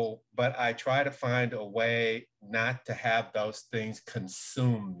 So, but I try to find a way not to have those things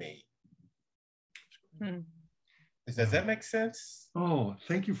consume me. Does that make sense? Oh,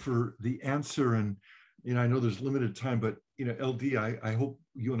 thank you for the answer. And, I know there's limited time, but, LD, I hope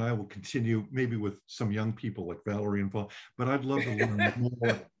you and I will continue maybe with some young people like Valerie involved, but I'd love to learn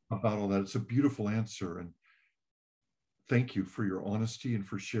more about all that. It's a beautiful answer. And thank you for your honesty and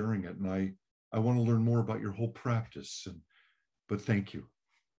for sharing it. And I want to learn more about your whole practice. But thank you.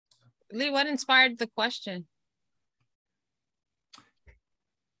 Lee, what inspired the question?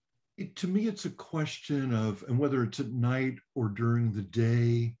 To me, it's a question of, and whether it's at night or during the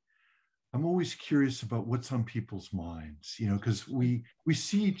day, I'm always curious about what's on people's minds, because we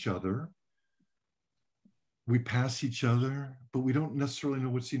see each other, we pass each other, but we don't necessarily know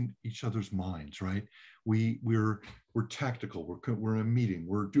what's in each other's minds, right? We're tactical, we're in a meeting,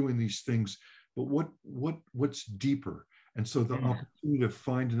 we're doing these things, but what's deeper? And so the opportunity to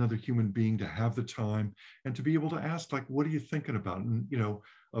find another human being, to have the time and to be able to ask, like, what are you thinking about? And,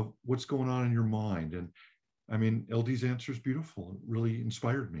 of what's going on in your mind. And I mean, LD's answer is beautiful. It really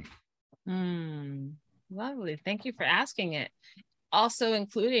inspired me. Lovely. Thank you for asking it. Also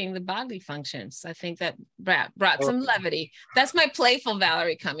including the bodily functions. I think that brought some levity. That's my playful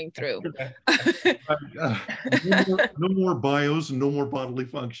Valerie coming through. No more bios and no more bodily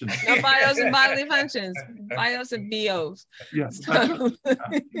functions. No bios and bodily functions. Bios and BOs. Yeah. So,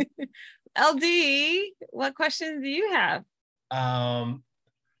 LD, what questions do you have?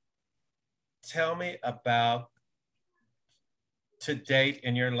 Tell me about to date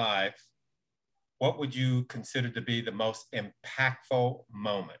in your life, what would you consider to be the most impactful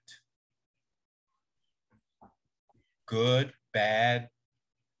moment? Good, bad?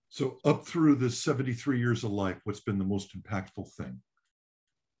 So up through the 73 years of life, what's been the most impactful thing?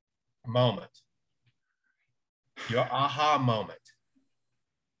 Moment. Your aha moment.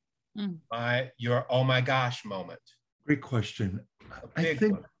 Your oh my gosh moment. Great question. I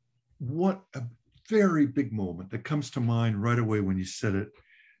think one. What a very big moment that comes to mind right away when you said it.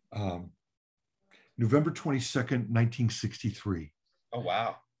 November 22nd, 1963. Oh,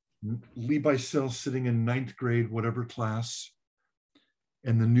 wow. Bycel sitting in ninth grade, whatever class,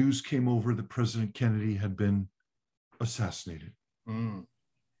 and the news came over that President Kennedy had been assassinated.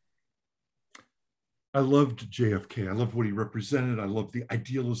 I loved JFK. I loved what he represented. I loved the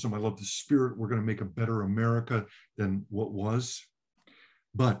idealism. I loved the spirit. We're going to make a better America than what was.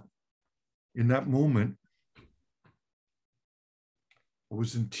 But in that moment, I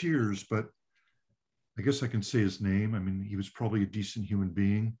was in tears, but I guess I can say his name. I mean, he was probably a decent human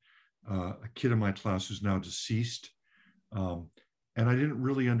being, a kid in my class who's now deceased. And I didn't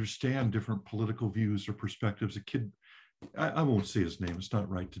really understand different political views or perspectives. A kid, I won't say his name. It's not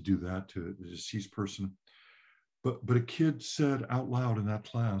right to do that to a deceased person. But a kid said out loud in that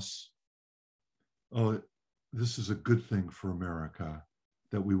class, "Oh, this is a good thing for America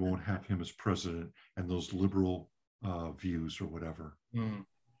that we won't have him as president and those liberal views or whatever."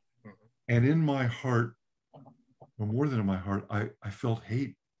 And in my heart, or more than in my heart, I felt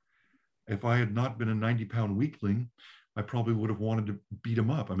hate. If I had not been a 90-pound weakling, I probably would have wanted to beat him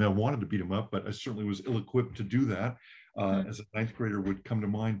up. I mean, I wanted to beat him up, but I certainly was ill-equipped to do that, as a ninth grader would come to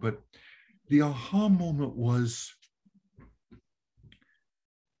mind. But the aha moment was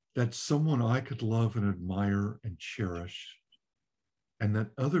that someone I could love and admire and cherish, and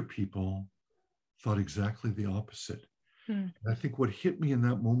that other people thought exactly the opposite. And I think what hit me in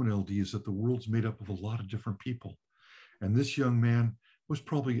that moment, LD, is that the world's made up of a lot of different people. And this young man was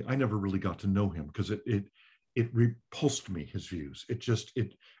probably, I never really got to know him because it repulsed me, his views. We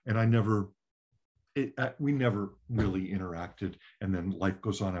never really interacted. And then life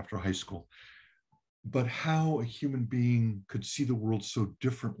goes on after high school. But how a human being could see the world so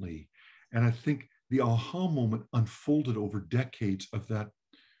differently. And I think the aha moment unfolded over decades of that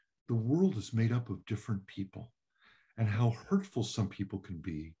the world is made up of different people and how hurtful some people can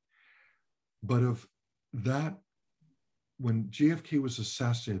be. But of that, when JFK was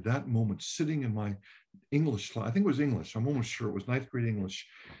assassinated, that moment, sitting in my English class, I think it was English, I'm almost sure it was ninth grade English,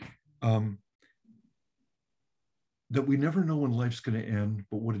 that we never know when life's going to end,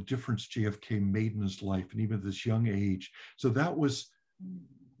 but what a difference JFK made in his life, and even at this young age. So that was,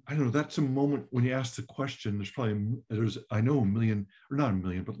 I don't know, that's a moment when you ask the question, I know a million, or not a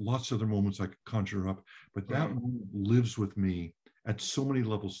million, but lots of other moments I could conjure up, but that moment lives with me at so many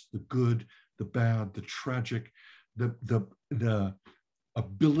levels: the good, the bad, the tragic, the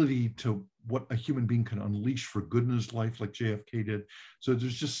ability to what a human being can unleash for good in his life, like JFK did. So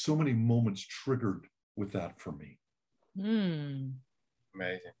there's just so many moments triggered with that for me.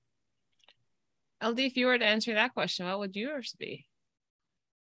 Amazing. LD, if you were to answer that question, what would yours be?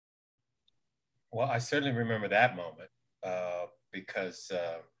 Well, I certainly remember that moment because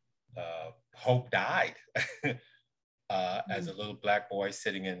Hope died as a little Black boy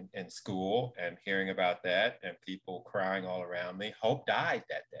sitting in school and hearing about that and people crying all around me. Hope died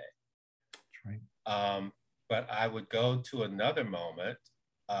that day. That's right. But I would go to another moment,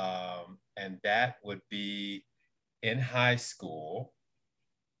 and that would be in high school.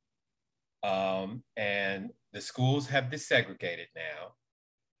 And the schools have desegregated now.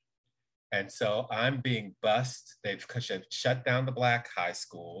 And so I'm being bused. They've shut down the Black high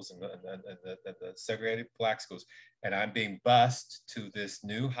schools and the segregated Black schools. And I'm being bused to this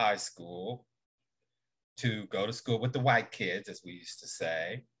new high school to go to school with the white kids, as we used to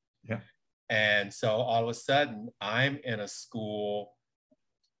say. Yeah. And so all of a sudden, I'm in a school.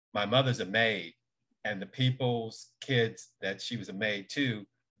 My mother's a maid, and the people's kids that she was a maid to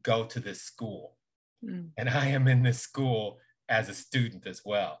go to this school. And I am in this school as a student as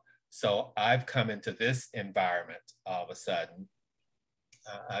well. So I've come into this environment all of a sudden.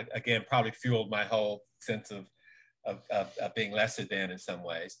 Again, probably fueled my whole sense of being lesser than in some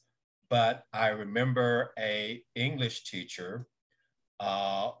ways. But I remember a English teacher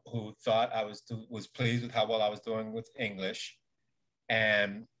who thought I was pleased with how well I was doing with English.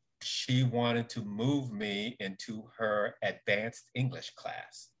 And she wanted to move me into her advanced English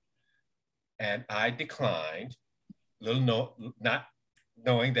class. And I declined, not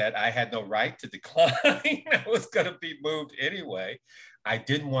knowing that I had no right to decline. I was going to be moved anyway. I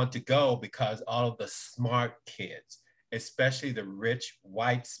didn't want to go because all of the smart kids especially the rich,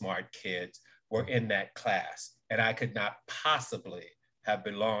 white, smart kids, were in that class. And I could not possibly have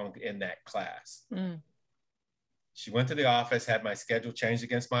belonged in that class. Mm. She went to the office, had my schedule changed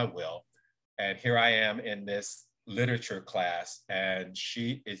against my will. And here I am in this literature class, and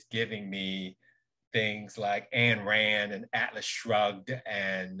she is giving me things like Ayn Rand and Atlas Shrugged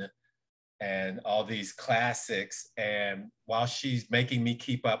and all these classics. And while she's making me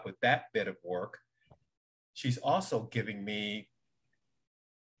keep up with that bit of work, she's also giving me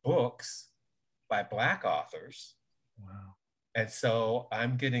books by Black authors. Wow. And so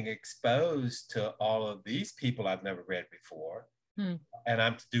I'm getting exposed to all of these people I've never read before. Hmm. And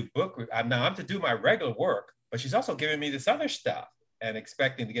I'm to do I'm to do my regular work, but she's also giving me this other stuff and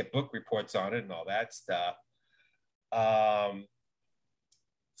expecting to get book reports on it and all that stuff.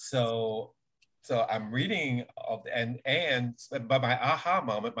 So I'm reading, but my aha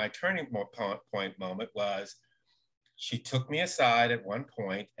moment, my turning point moment was, she took me aside at one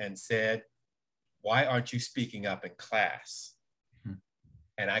point and said, "Why aren't you speaking up in class?" Hmm.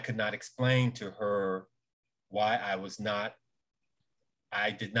 And I could not explain to her why I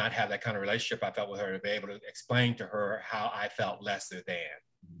did not have that kind of relationship I felt with her to be able to explain to her how I felt lesser than.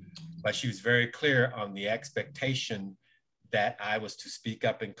 But she was very clear on the expectation that I was to speak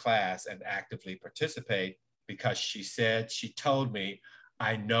up in class and actively participate, because she told me,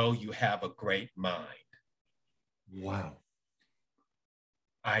 "I know you have a great mind." Wow.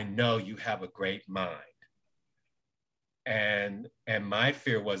 I know you have a great mind. And my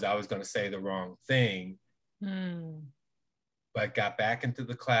fear was I was going to say the wrong thing, but got back into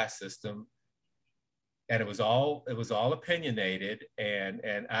the class system, and it was all opinionated. And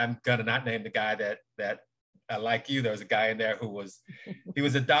I'm going to not name the guy that like you, there was a guy in there he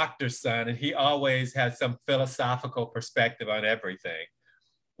was a doctor's son, and he always had some philosophical perspective on everything.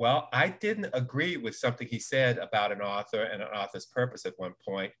 Well, I didn't agree with something he said about an author and an author's purpose at one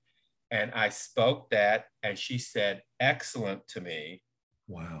point, and I spoke that, and she said, "Excellent," to me.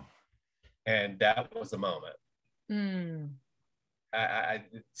 Wow. And that was a moment.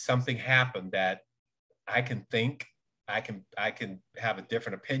 Something happened that I can think, I can have a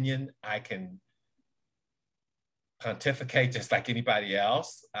different opinion, I can pontificate just like anybody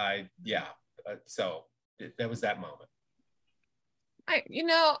else. So there was that moment.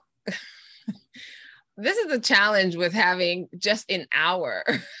 This is the challenge with having just an hour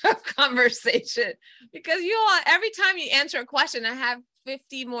of conversation, because every time you answer a question, I have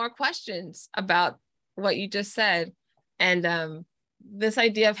 50 more questions about what you just said. And this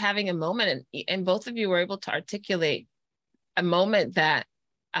idea of having a moment, and both of you were able to articulate a moment that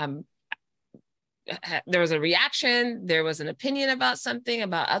there was a reaction, there was an opinion about something,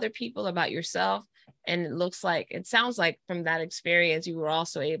 about other people, about yourself. And it sounds like from that experience, you were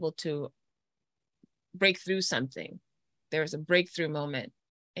also able to break through something. There was a breakthrough moment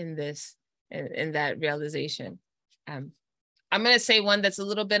in that realization. I'm going to say one that's a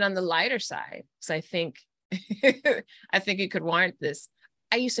little bit on the lighter side, because I think you could warrant this.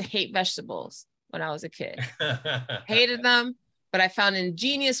 I used to hate vegetables when I was a kid. Hated them, but I found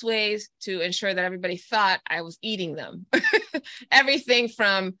ingenious ways to ensure that everybody thought I was eating them. Everything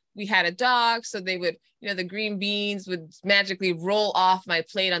from, we had a dog, so they would, the green beans would magically roll off my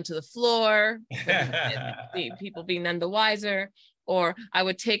plate onto the floor, and people being none the wiser. Or I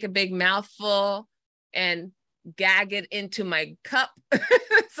would take a big mouthful and gag it into my cup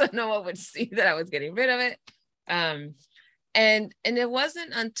so no one would see that I was getting rid of it. And it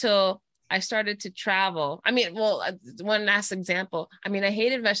wasn't until I started to travel. One last example. I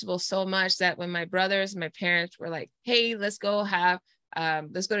hated vegetables so much that when my brothers and my parents were like, "Hey, let's go to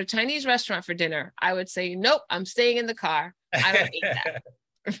a Chinese restaurant for dinner," I would say, "Nope, I'm staying in the car. I don't eat that."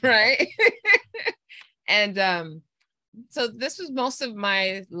 Right? And so this was most of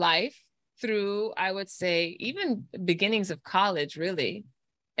my life through, I would say, even beginnings of college, really.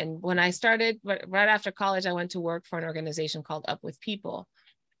 And when I started, right after college, I went to work for an organization called Up With People.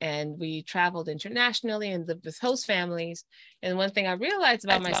 And we traveled internationally and lived with host families. And one thing I realized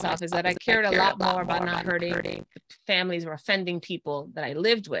about myself is that I cared a lot more about not hurting families or offending people that I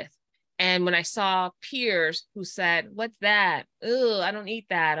lived with. And when I saw peers who said, "What's that? Ugh, I don't eat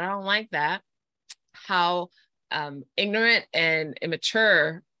that. I don't like that," how ignorant and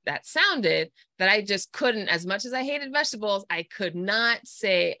immature that sounded, that I just couldn't, as much as I hated vegetables, I could not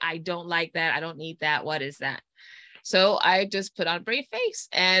say, "I don't like that. I don't eat that. What is that?" So I just put on a brave face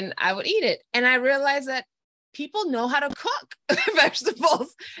and I would eat it. And I realized that people know how to cook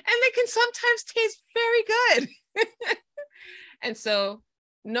vegetables, and they can sometimes taste very good. And so,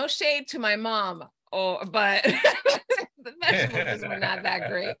 no shade to my mom, but the vegetables were not that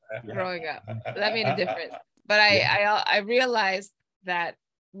great growing up. So that made a difference. but I realized that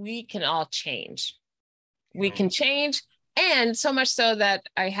we can all change. We can change. And so much so that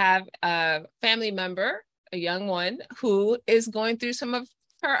I have a family member, a young one, who is going through some of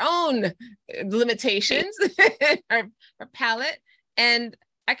her own limitations, her palate. And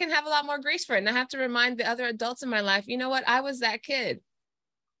I can have a lot more grace for it. And I have to remind the other adults in my life, you know what? I was that kid.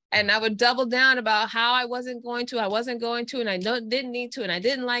 And I would double down about how I wasn't going to, and I didn't need to, and I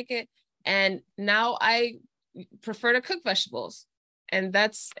didn't like it. And now I prefer to cook vegetables. And I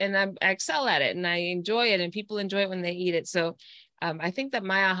excel at it and I enjoy it, and people enjoy it when they eat it. So I think that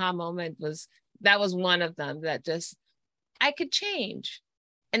my aha moment was one of them, that just, I could change.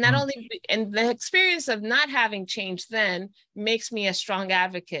 And not only, and the experience of not having changed then makes me a strong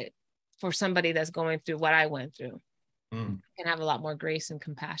advocate for somebody that's going through what I went through. And have a lot more grace and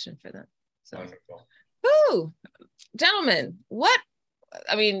compassion for them. So, wonderful. Woo, gentlemen,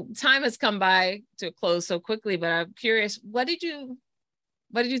 time has come by to a close so quickly, but I'm curious, what did you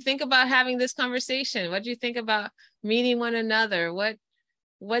think about having this conversation? What did you think about meeting one another?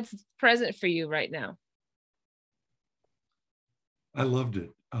 What's present for you right now? I loved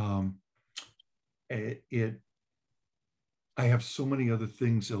it. I have so many other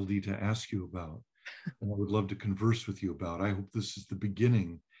things, LD, to ask you about, and I would love to converse with you about. I hope this is the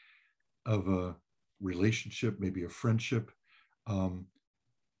beginning of a relationship, maybe a friendship. I'd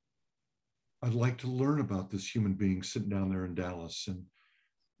like to learn about this human being sitting down there in Dallas, and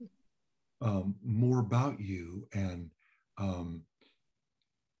more about you. And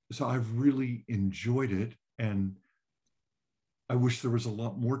so I've really enjoyed it. And I wish there was a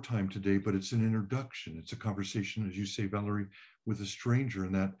lot more time today, but it's an introduction. It's a conversation, as you say, Valerie, with a stranger,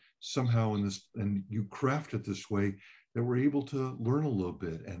 and that somehow and you craft it this way, that we're able to learn a little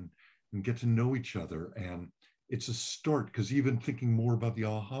bit and get to know each other. And it's a start, because even thinking more about the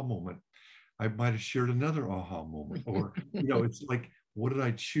aha moment, I might have shared another aha moment, or, it's like, what did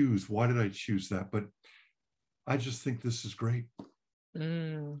I choose? Why did I choose that? But I just think this is great.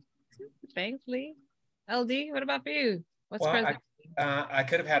 Thanks, Lee. LD, what about for you? I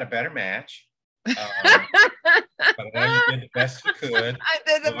could have had a better match. But I know you did the best you could. I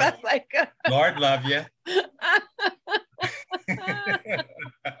did the best I could. Lord love you.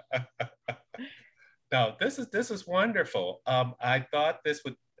 No, this is wonderful. I thought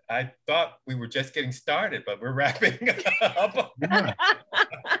we were just getting started, but we're wrapping up.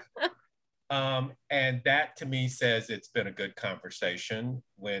 And that to me says it's been a good conversation.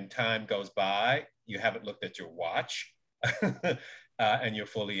 When time goes by, you haven't looked at your watch. And you're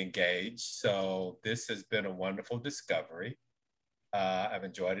fully engaged. So this has been a wonderful discovery. I've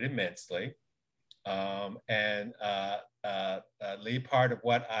enjoyed it immensely. Lee, part of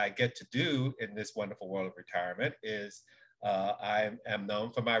what I get to do in this wonderful world of retirement is I am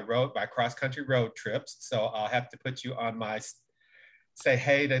known for my cross-country road trips. So I'll have to put you on my say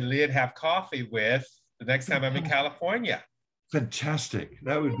hey to Lee and have coffee with the next time I'm in California. Fantastic.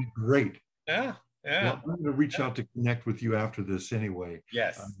 That would be great. Yeah. Well, I'm going to reach out to connect with you after this anyway.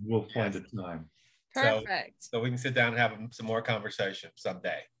 Yes. We'll find a time. Perfect. So we can sit down and have some more conversation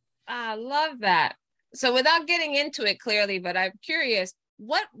someday. I love that. So without getting into it clearly, but I'm curious,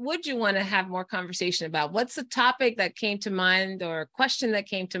 what would you want to have more conversation about? What's the topic that came to mind, or a question that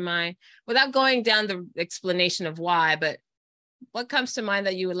came to mind, without going down the explanation of why, but what comes to mind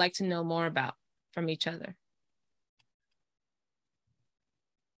that you would like to know more about from each other?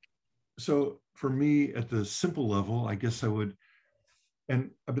 So for me, at the simple level, I guess I would,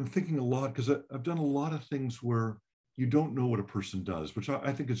 and I've been thinking a lot, because I've done a lot of things where you don't know what a person does, which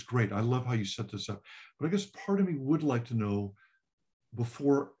I think is great. I love how you set this up. But I guess part of me would like to know,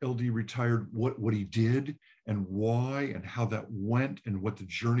 before LD retired, what he did and why and how that went, and what the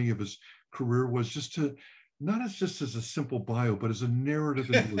journey of his career was, just to, not as just as a simple bio, but as a narrative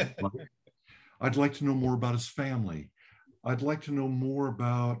into his life. I'd like to know more about his family. I'd like to know more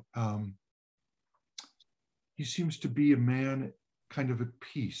about, he seems to be a man kind of at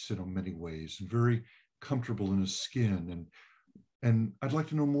peace in many ways, and very comfortable in his skin. And I'd like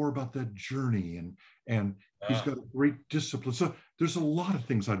to know more about that journey, and he's got a great discipline. So there's a lot of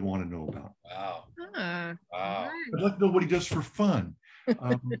things I'd want to know about. Wow. Wow. I'd like to know what he does for fun.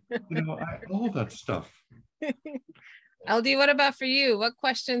 All that stuff. LD, what about for you? What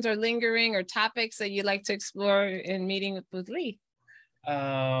questions are lingering, or topics that you'd like to explore in meeting with Lee?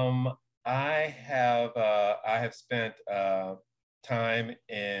 I have spent time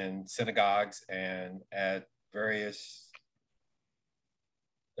in synagogues and at various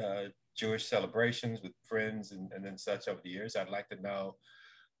Jewish celebrations with friends and then such over the years. I'd like to know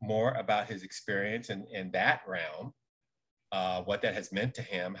more about his experience in that realm, what that has meant to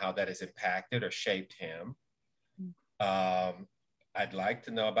him, how that has impacted or shaped him. I'd like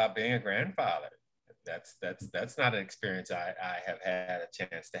to know about being a grandfather. That's not an experience I have had a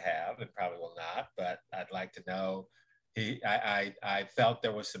chance to have, and probably will not. But I'd like to know. I felt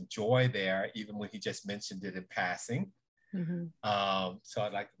there was some joy there, even when he just mentioned it in passing. Mm-hmm. So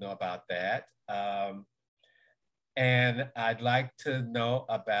I'd like to know about that. And I'd like to know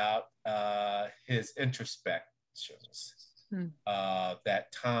about his introspections.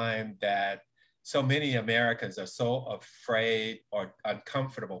 That time that so many Americans are so afraid or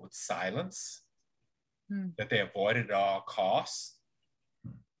uncomfortable with silence that they avoid it at all costs.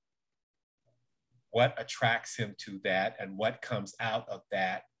 What attracts him to that, and what comes out of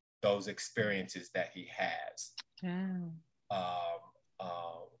that, those experiences that he has.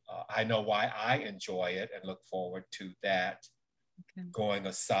 I know why I enjoy it and look forward to that. Going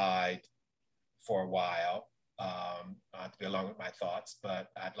aside for a while, to be along with my thoughts, but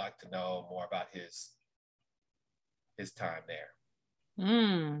I'd like to know more about his time there.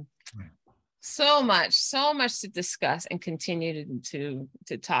 So much to discuss and continue to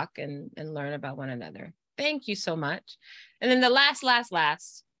talk and learn about one another. Thank you so much. And then the last,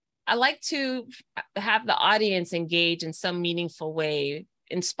 I like to have the audience engage in some meaningful way,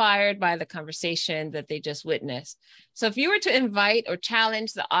 inspired by the conversation that they just witnessed. So if you were to invite or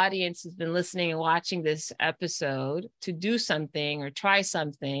challenge the audience who's been listening and watching this episode to do something or try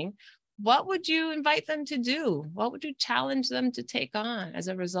something, what would you invite them to do? What would you challenge them to take on as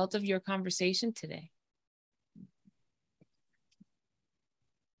a result of your conversation today?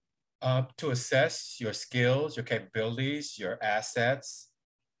 To assess your skills, your capabilities, your assets,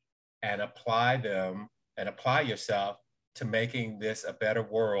 and apply them and apply yourself to making this a better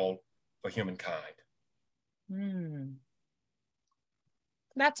world for humankind.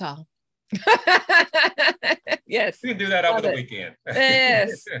 That's all. Yes. You can do that over the weekend.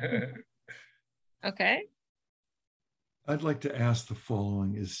 Yes. Okay. I'd like to ask the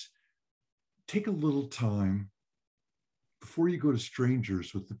following is take a little time before you go to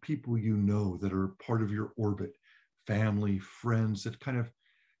strangers with the people you know that are part of your orbit, family, friends that kind of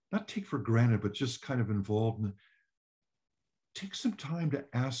not take for granted, but just kind of involved in. Take some time to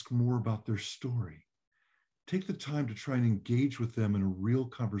ask more about their story. Take the time to try and engage with them in a real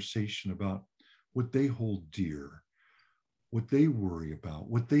conversation about what they hold dear, what they worry about,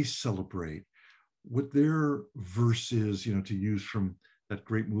 what they celebrate, what their verse is, to use from that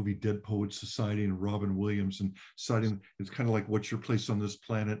great movie, Dead Poets Society, and Robin Williams, and citing, it's kind of like, what's your place on this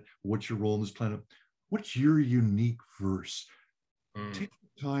planet? What's your role on this planet? What's your unique verse? Take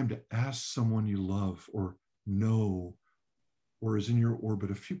the time to ask someone you love or know or is in your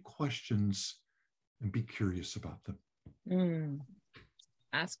orbit a few questions and be curious about them.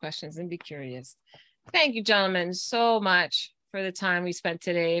 Ask questions and be curious. Thank you, gentlemen, so much for the time we spent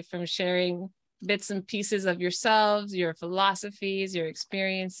today, from sharing bits and pieces of yourselves, your philosophies, your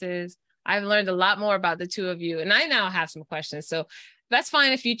experiences. I've learned a lot more about the two of you, and I now have some questions. So that's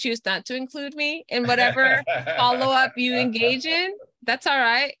fine if you choose not to include me in whatever follow-up you engage in. That's all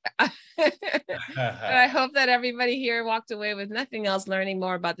right. But I hope that everybody here walked away with nothing else, learning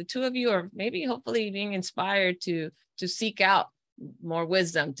more about the two of you, or maybe hopefully being inspired to seek out more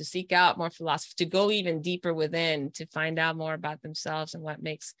wisdom, to seek out more philosophy, to go even deeper within, to find out more about themselves and what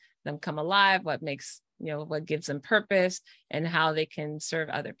makes them come alive, what makes, what gives them purpose, and how they can serve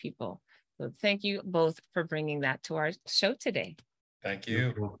other people. So thank you both for bringing that to our show today. Thank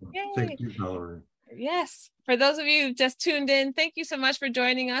you. Thank you, Valerie. Yes. For those of you who just tuned in, thank you so much for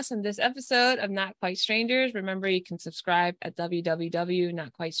joining us on this episode of Not Quite Strangers. Remember, you can subscribe at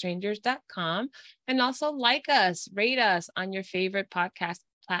www.notquitestrangers.com, and also like us, rate us on your favorite podcast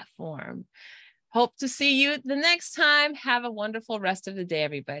platform. Hope to see you the next time. Have a wonderful rest of the day,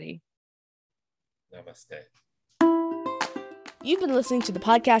 everybody. Namaste. You've been listening to the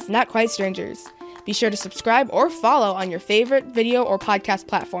podcast Not Quite Strangers. Be sure to subscribe or follow on your favorite video or podcast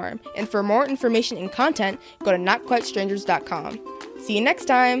platform. And for more information and content, go to notquitestrangers.com. See you next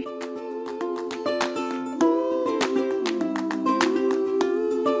time.